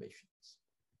transformations.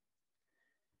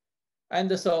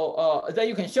 And so then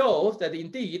you can show that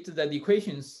indeed that the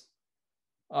equations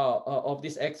of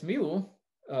this x mu,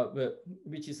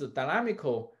 which is a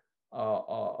dynamical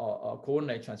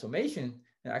coordinate transformation,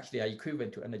 actually are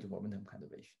equivalent to energy momentum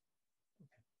conservation.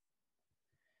 Okay.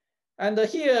 And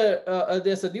here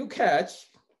there's a new catch,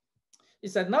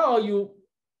 is that now you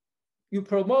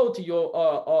promote your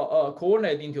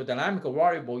coordinate into a dynamical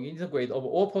variable, you integrate over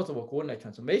all possible coordinate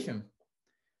transformation.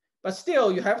 But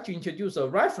still, you have to introduce a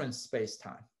reference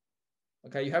space-time.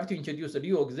 Okay, you have to introduce a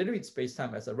new auxiliary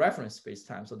space-time as a reference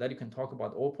space-time so that you can talk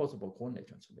about all possible coordinate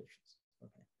transformations.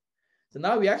 Okay, so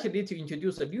now we actually need to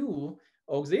introduce a new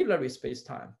auxiliary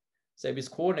space-time, say with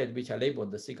coordinate which are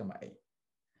labeled the sigma A.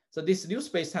 So this new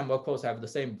space-time, of course, have the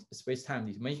same space-time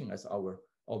dimension as our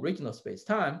original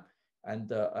space-time, and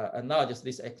now just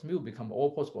this x mu become all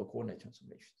possible coordinate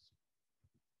transformations.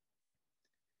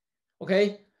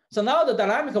 Okay. So now the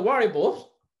dynamical variables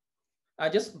are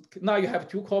just, now you have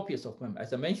two copies of them.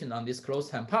 As I mentioned on this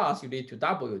closed time path, you need to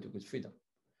double your degree of freedom.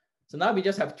 So now we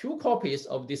just have two copies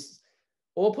of this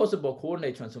all possible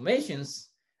coordinate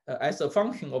transformations as a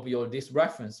function of this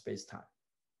reference space-time.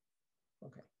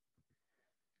 Okay.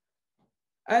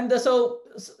 And so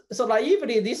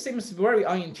naively, this seems very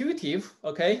unintuitive,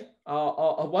 okay?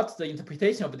 What's the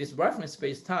interpretation of this reference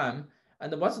space-time?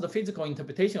 And what's the physical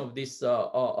interpretation of this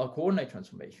coordinate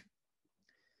transformation?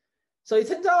 So it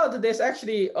turns out that there's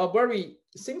actually a very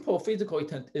simple physical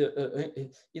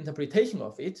interpretation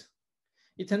of it.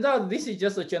 It turns out this is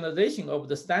just a generalization of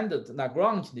the standard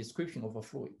Lagrange description of a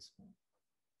fluid.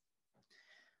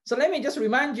 So let me just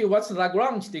remind you what's the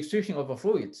Lagrange description of a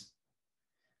fluid.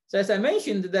 So as I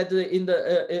mentioned that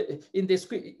in this,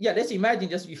 let's imagine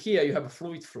just here you have a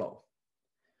fluid flow.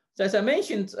 So as I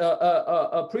mentioned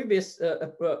at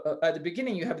the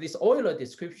beginning, you have this Euler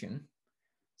description.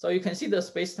 So you can see the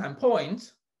space-time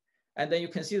point, and then you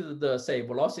consider the, say,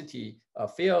 velocity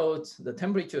field, the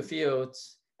temperature field,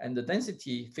 and the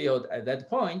density field at that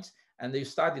point, and you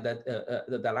study that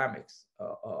the dynamics,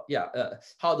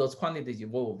 how those quantities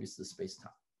evolve with the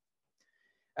space-time.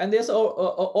 And there's an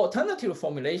alternative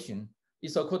formulation.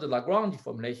 It's called the Lagrange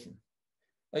formulation.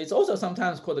 It's also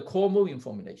sometimes called the core moving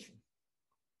formulation.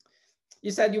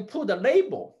 is that you put a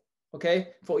label,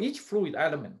 okay, for each fluid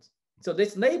element. So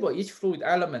let's label each fluid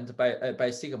element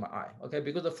by sigma I, okay,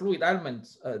 because the fluid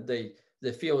elements, they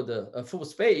fill the full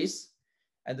space,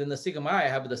 and then the sigma I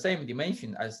have the same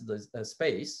dimension as the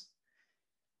space.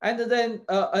 And then,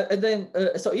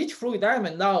 so each fluid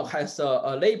element now has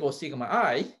a label sigma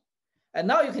I, and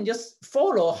now you can just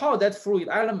follow how that fluid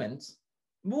element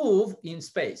move in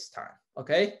space time,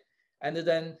 okay? And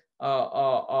then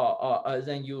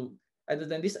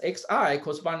then this xi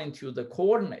corresponding to the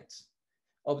coordinates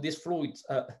of this fluid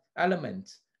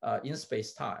element in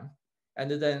space time,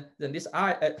 and then this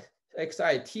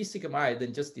xi t sigma I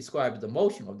then just describe the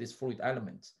motion of this fluid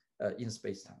element in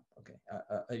space time. Okay,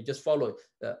 you just follow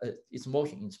its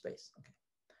motion in space. Okay,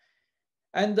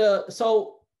 and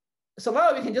so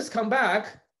now we can just come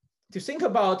back to think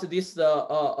about this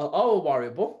our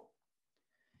variable.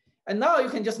 And now you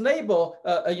can just label,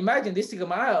 imagine this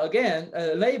sigma I again,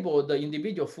 label the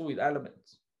individual fluid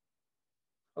elements.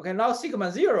 Okay, now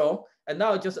sigma 0, and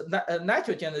now just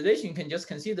natural generalization, you can just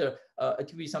consider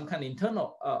to be some kind of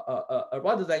internal,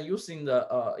 rather than using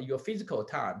the your physical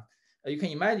time. You can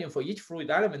imagine for each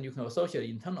fluid element, you can associate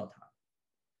internal time.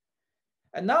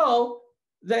 And now,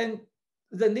 then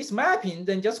this mapping,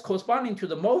 then just corresponding to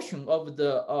the motion of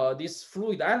the this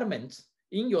fluid element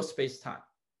in your space-time.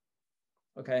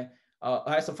 Okay,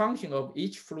 as a function of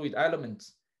each fluid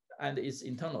element and its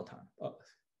internal time.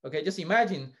 Okay, just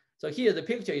imagine. So here the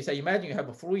picture is, imagine you have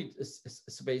a fluid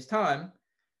space-time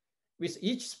with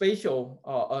each spatial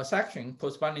section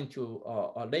corresponding to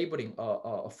labeling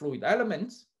fluid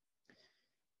elements.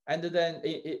 And then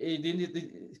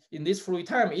in this fluid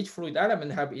time, each fluid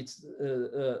element have its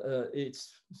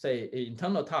say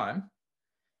internal time.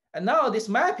 And now this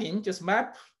mapping just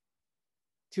map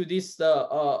to this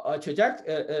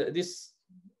trajectory, this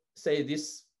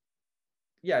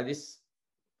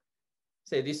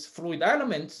fluid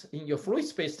element in your fluid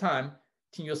space-time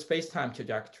to your space-time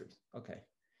trajectory. Okay,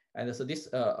 and so this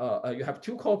you have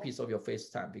two copies of your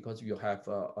space-time because you have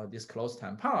this closed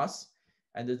time path,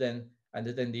 and then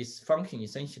this function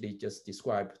essentially just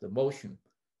describes the motion,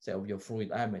 say, of your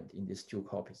fluid element in these two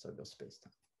copies of your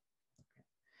space-time. Okay.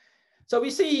 So we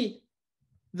see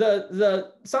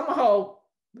the somehow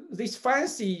this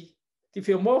fancy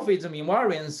diffeomorphism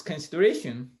invariance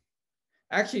consideration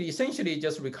actually essentially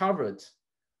just recovered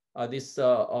this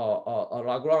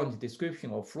Lagrange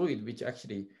description of fluid, which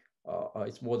actually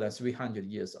is more than 300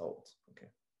 years old. Okay,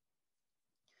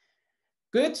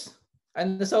 good.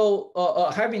 And so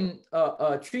having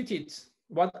treated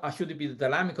what should be the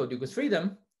dynamical degrees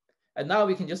freedom, and now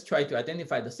we can just try to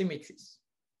identify the symmetries.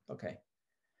 Okay,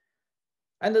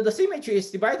 and the symmetry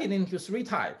is divided into three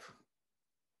types.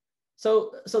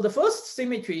 So the first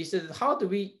symmetry is how do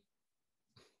we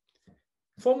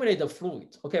formulate a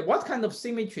fluid? Okay, what kind of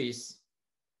symmetries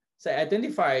say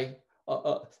identify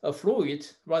a fluid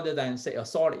rather than say a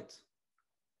solid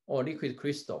or liquid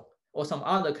crystal or some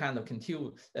other kind of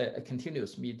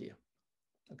continuous media?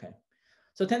 Okay,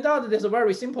 so it turns out that there's a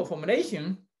very simple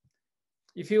formulation.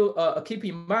 If you keep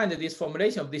in mind this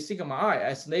formulation of this sigma I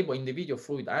as label individual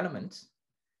fluid elements,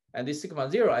 and this sigma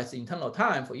 0 as internal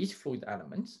time for each fluid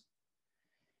element.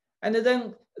 And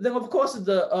then of course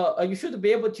you should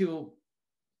be able to,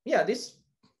 this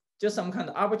just some kind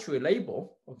of arbitrary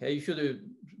label. Okay, you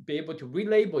should be able to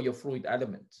relabel your fluid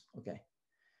element. Okay,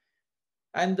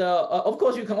 and of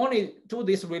course you can only do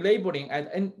this relabeling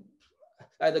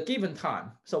at a given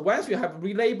time. So once you have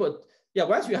relabeled,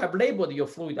 once you have labeled your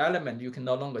fluid element, you can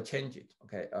no longer change it.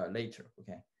 Okay, later.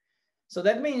 Okay, so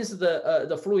that means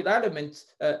the fluid element,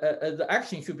 the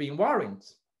action should be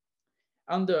invariant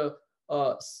under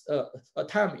a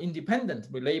time-independent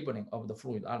relabeling of the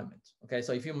fluid element. Okay,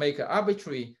 so if you make an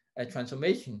arbitrary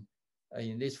transformation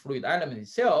in this fluid element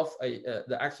itself,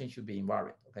 the action should be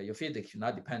invariant. Okay, your physics should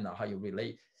not depend on how you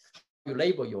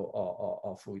label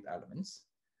your fluid elements.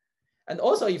 And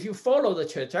also, if you follow the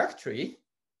trajectory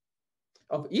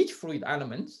of each fluid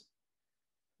element,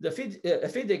 the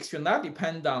physics should not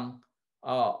depend on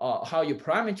how you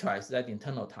parameterize that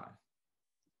internal time.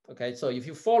 Okay, so if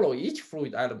you follow each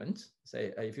fluid element,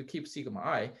 say if you keep sigma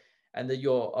I, and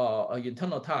your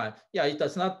internal time, it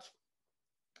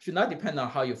should not depend on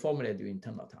how you formulate your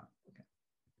internal time. Okay,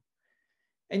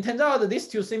 and it turns out that these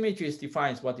two symmetries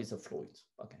defines what is a fluid.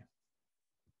 Okay,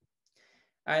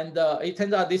 and it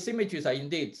turns out these symmetries are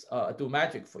indeed do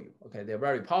magic for you. Okay, they're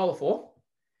very powerful,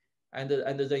 and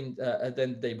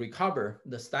then they recover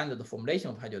the standard formulation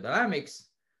of hydrodynamics,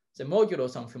 the modulo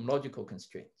some phenomenological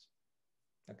constraints.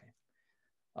 Okay,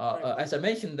 as I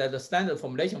mentioned, that the standard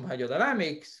formulation of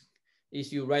hydrodynamics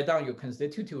is you write down your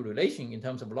constitutive relation in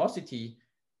terms of velocity,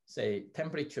 say,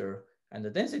 temperature and the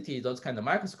density, those kind of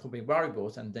microscopic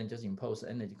variables, and then just impose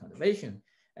energy conservation.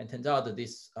 And turns out that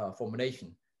this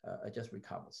formulation just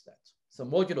recovers that. So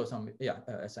modulo some,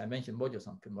 as I mentioned, modulo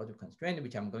some modular constraint,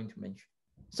 which I'm going to mention.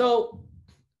 So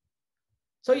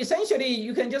essentially,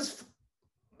 you can just,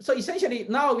 so essentially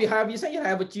now we have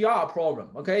a GR problem.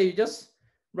 Okay, you just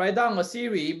write down a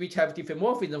series which have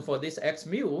diffeomorphism for this x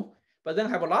mu, but then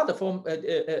have a lot of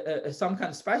some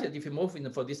kind of special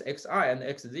diffeomorphism for this xi and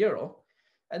x0,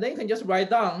 and then you can just write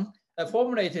down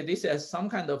formulate this as some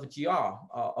kind of GR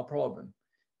a problem,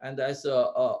 and as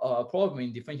a problem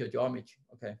in differential geometry.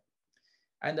 Okay,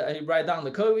 and you write down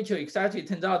the curvature, etc. It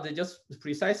turns out they just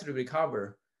precisely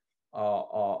recover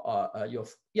your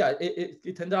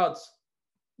it turns out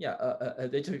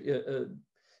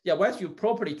once you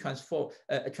properly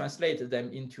translate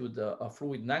them into the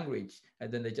fluid language,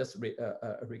 and then they just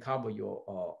recover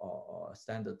your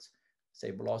standard,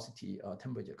 say, velocity,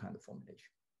 temperature kind of formulation.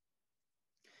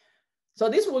 So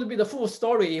this would be the full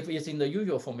story if it's in the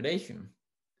usual formulation.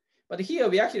 But here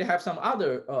we actually have some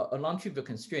other non-trivial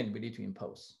constraint we need to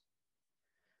impose.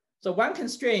 So one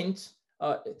constraint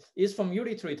is from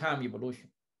unitary time evolution.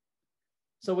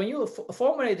 So when you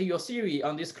formulate your theory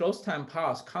on this closed time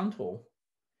path contour,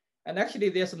 and actually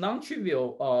there's a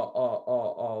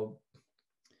non-trivial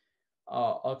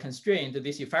constraint,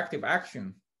 this effective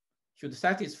action should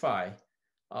satisfy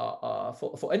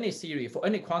for any theory, for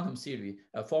any quantum theory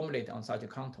formulated on such a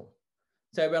contour.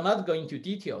 So we're not going into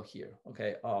detail here,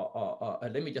 okay?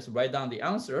 Let me just write down the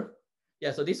answer.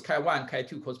 Yeah, so this chi1,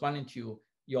 chi2 corresponding to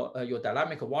your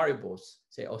dynamic variables,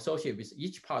 say, associated with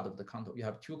each part of the contour. You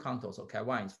have two contours, so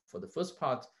chi1 is for the first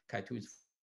part, chi2 is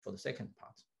for the second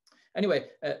part. Anyway,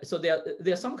 so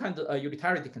there's some kind of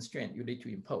unitarity constraint you need to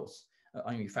impose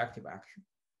on your effective action.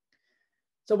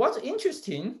 So what's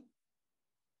interesting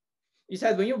is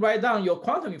that when you write down your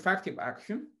quantum effective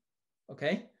action,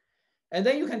 okay, and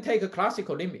then you can take a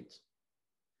classical limit.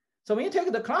 So when you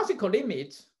take the classical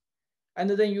limit, and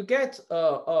then you get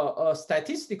a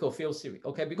statistical field theory,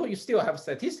 okay, because you still have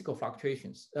statistical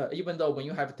fluctuations, even though when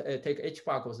you have take h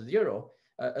bar equals 0,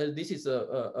 this is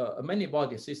a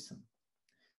many-body system.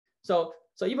 So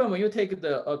even when you take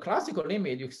the classical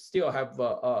limit, you still have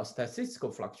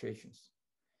statistical fluctuations.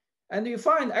 And you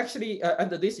find actually, and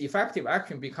this effective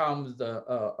action becomes the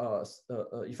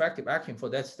effective action for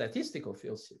that statistical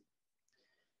field theory.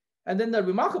 And then the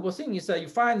remarkable thing is that you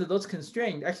find that those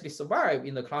constraints actually survive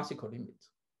in the classical limit.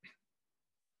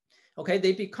 Okay,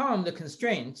 they become the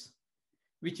constraints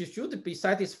which should be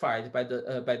satisfied by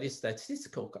the by this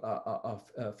statistical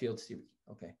field theory.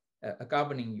 Okay,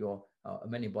 governing your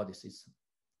many-body system.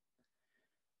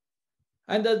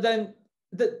 And then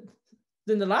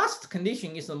the last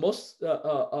condition is the most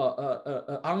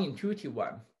unintuitive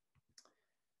one.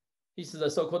 It's the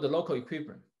so-called local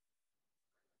equilibrium.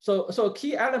 So a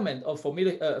key element of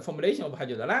formulation of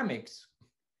hydrodynamics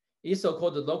is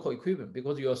so-called local equilibrium,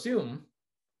 because you assume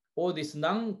all this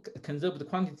non-conserved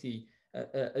quantity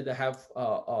that have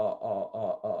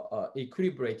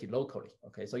equilibrated locally.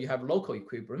 Okay, so you have local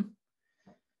equilibrium.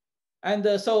 And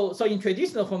so in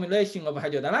traditional formulation of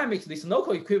hydrodynamics, this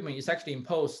local equilibrium is actually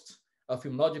imposed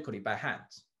phenomenologically by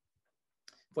hand.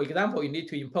 For example, you need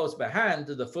to impose by hand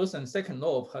the first and second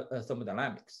law of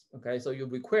thermodynamics. Okay, so you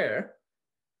require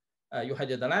your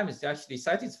hydrodynamics to actually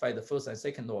satisfy the first and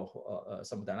second law of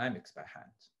thermodynamics by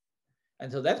hand. And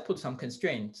so that puts some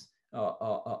constraints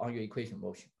on your equation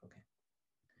motion. Okay.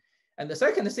 And the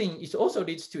second thing, it also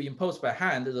leads to impose by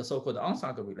hand the so-called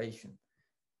Onsager relation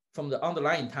from the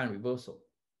underlying time reversal.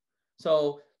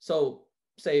 So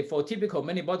say for typical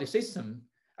many-body system,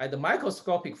 at the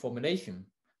microscopic formulation,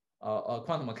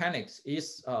 quantum mechanics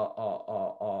is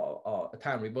a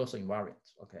time reversal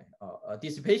invariant. Okay,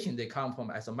 dissipation they come from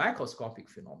as a microscopic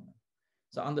phenomenon.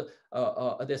 So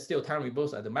there's still time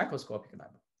reversal at the microscopic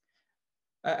level,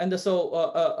 and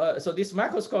so this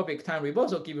microscopic time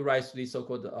reversal gives rise to these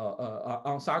so-called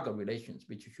Onsager relations,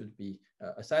 which should be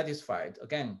satisfied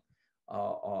again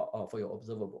for your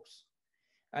observables.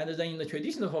 And then in the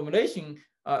traditional formulation,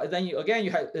 then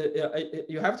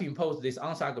you have to impose this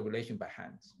Onsager relation by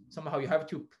hand. Somehow you have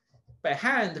to, by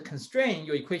hand, constrain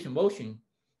your equation motion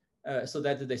so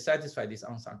that they satisfy this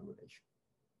Onsager relation.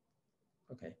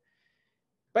 Okay,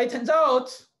 but it turns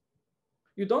out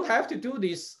you don't have to do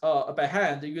this by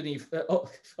hand.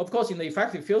 Of course, in the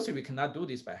effective field theory, we cannot do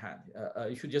this by hand.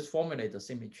 You should just formulate the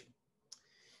symmetry.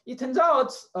 It turns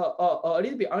out a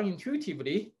little bit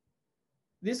unintuitively,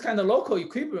 this kind of local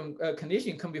equilibrium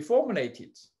condition can be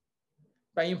formulated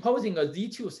by imposing a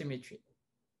Z2 symmetry,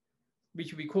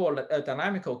 which we call a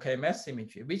dynamical KMS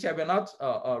symmetry, which I will not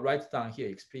write down here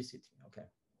explicitly. Okay.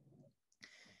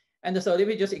 And so let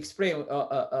me just explain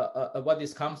what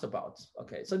this comes about.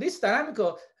 Okay, so this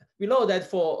dynamical, we know that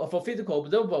for physical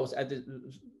observables at the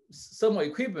thermal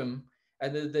equilibrium,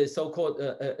 and the so-called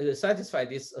satisfy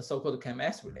this so-called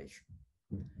KMS relation.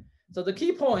 So the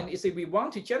key point is if we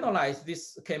want to generalize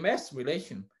this KMS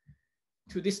relation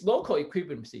to this local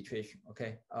equilibrium situation,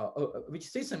 okay, which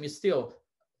system is still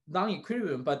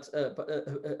non-equilibrium, but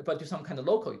to some kind of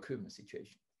local equilibrium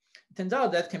situation. It turns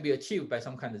out that can be achieved by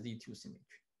some kind of Z2 symmetry.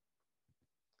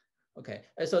 Okay,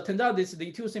 and so it turns out this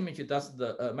Z2 symmetry does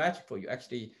the magic for you.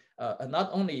 Actually, not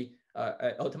only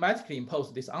automatically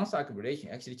impose this uncycled relation,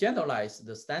 actually generalize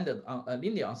the standard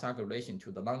linear uncycled relation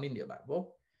to the nonlinear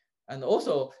level, and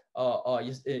also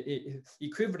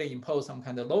equivalently impose some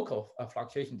kind of local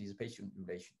fluctuation dissipation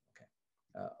relation.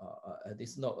 Okay,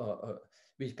 this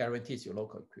which guarantees your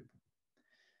local equilibrium.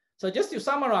 So just to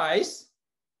summarize,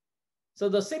 so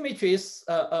the symmetries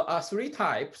are three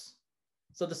types.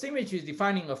 So the symmetry is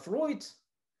defining a fluid,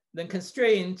 then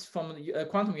constrained from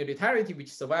quantum unitarity, which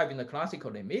survive in the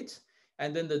classical limit,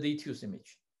 and then the Z2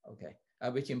 symmetry, okay,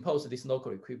 which impose this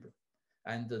local equilibrium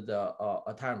and the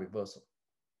time reversal,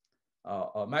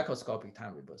 microscopic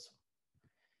time reversal.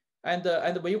 And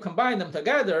when you combine them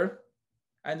together,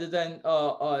 and then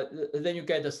you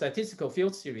get the statistical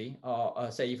field theory,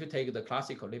 say if you take the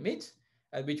classical limit,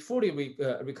 which fully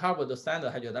recover the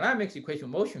standard hydrodynamics equation of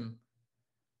motion,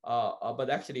 but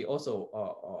actually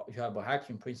also you have a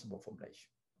hacking principle formulation.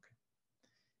 Okay.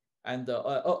 And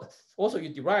also you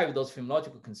derive those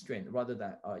phenomenological constraints rather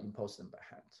than impose them by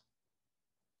hand.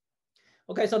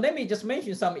 Okay, so let me just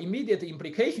mention some immediate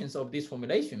implications of this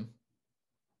formulation.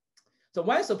 So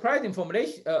one surprising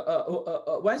formulation,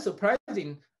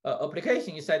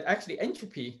 application is that actually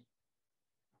entropy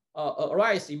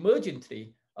arises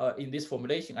emergently in this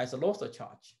formulation as a loss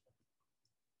charge.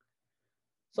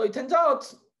 So it turns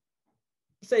out,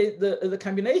 say the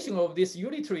combination of this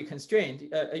unitary constraint,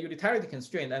 unitarity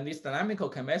constraint, and this dynamical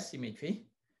KMS symmetry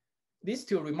leads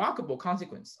to a remarkable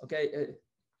consequence. Okay,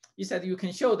 is that you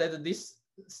can show that this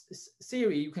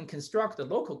theory you can construct a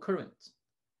local current,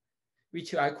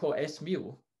 which I call S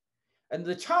mu, and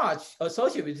the charge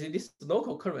associated with this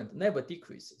local current never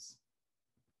decreases.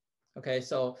 Okay,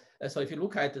 so if you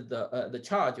look at the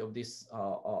charge of this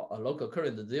local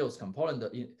current, the zeros component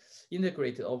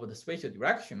integrated over the spatial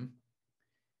direction,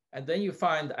 and then you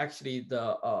find actually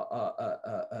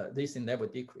this never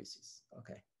decreases.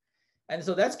 Okay, and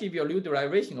so that's give you a new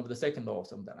derivation of the second law of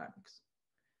thermodynamics.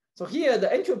 So here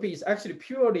the entropy is actually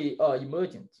purely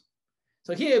emergent.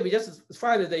 So here we just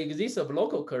find the existence of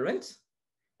local current,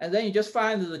 and then you just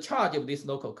find the charge of this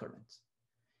local current.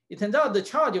 It turns out the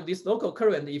charge of this local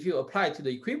current, if you apply to the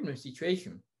equilibrium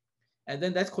situation, and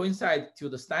then that coincides to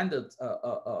the standard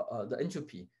the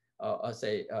entropy,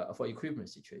 say for equilibrium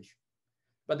situation.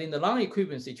 But in the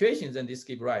non-equilibrium situations, then this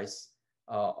gives rise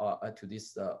to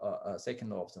this second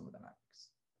law of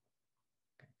thermodynamics.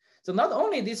 Okay. So not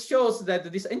only this shows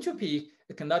that this entropy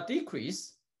cannot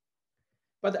decrease,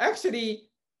 but actually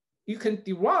you can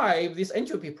derive this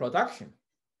entropy production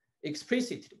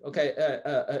explicitly, okay,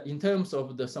 in terms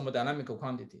of the thermodynamical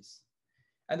quantities.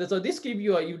 And so this gives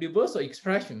you a universal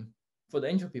expression for the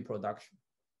entropy production.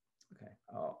 Okay,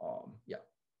 yeah.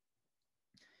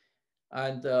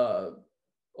 And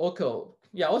okay,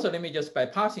 yeah, also let me just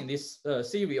bypassing this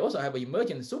theory, also have an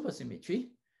emergent supersymmetry.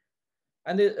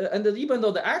 And even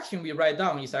though the action we write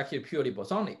down is actually purely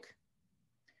bosonic,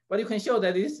 but you can show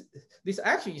that this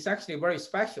action is actually very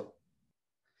special.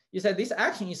 Is that this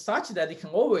action is such that it can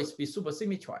always be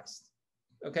supersymmetrized.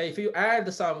 Okay, if you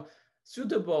add some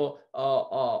suitable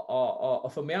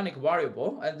fermionic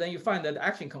variable, and then you find that the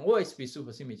action can always be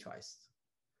supersymmetrized.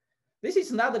 This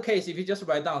is not the case if you just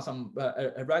write down some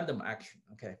a random action.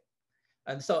 Okay,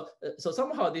 and so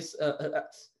somehow this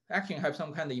action have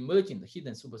some kind of emergent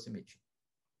hidden supersymmetry.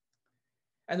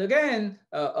 And again,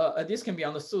 this can be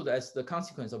understood as the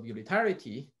consequence of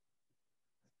unitarity.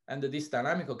 And this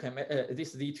dynamical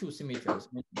this Z2 symmetry is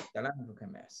dynamical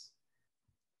KMS.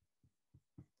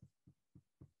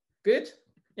 Good.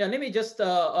 Yeah. Let me just.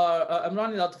 I'm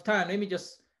running out of time. Let me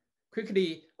just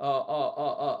quickly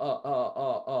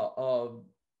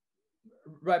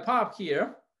wrap up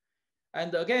here.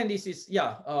 And again, this is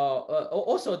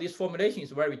also this formulation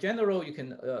is very general. You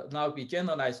can now be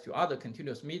generalized to other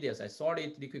continuous media as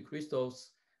solid, liquid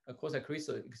crystals, quasi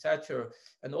crystal, etc.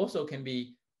 And also can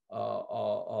be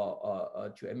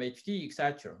to MHD,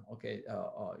 etc. Okay,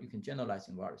 you can generalize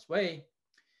in various way.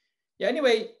 Yeah.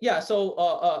 Anyway, yeah. So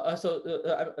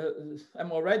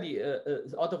I'm already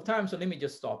out of time, so let me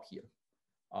just stop here.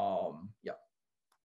 Yeah.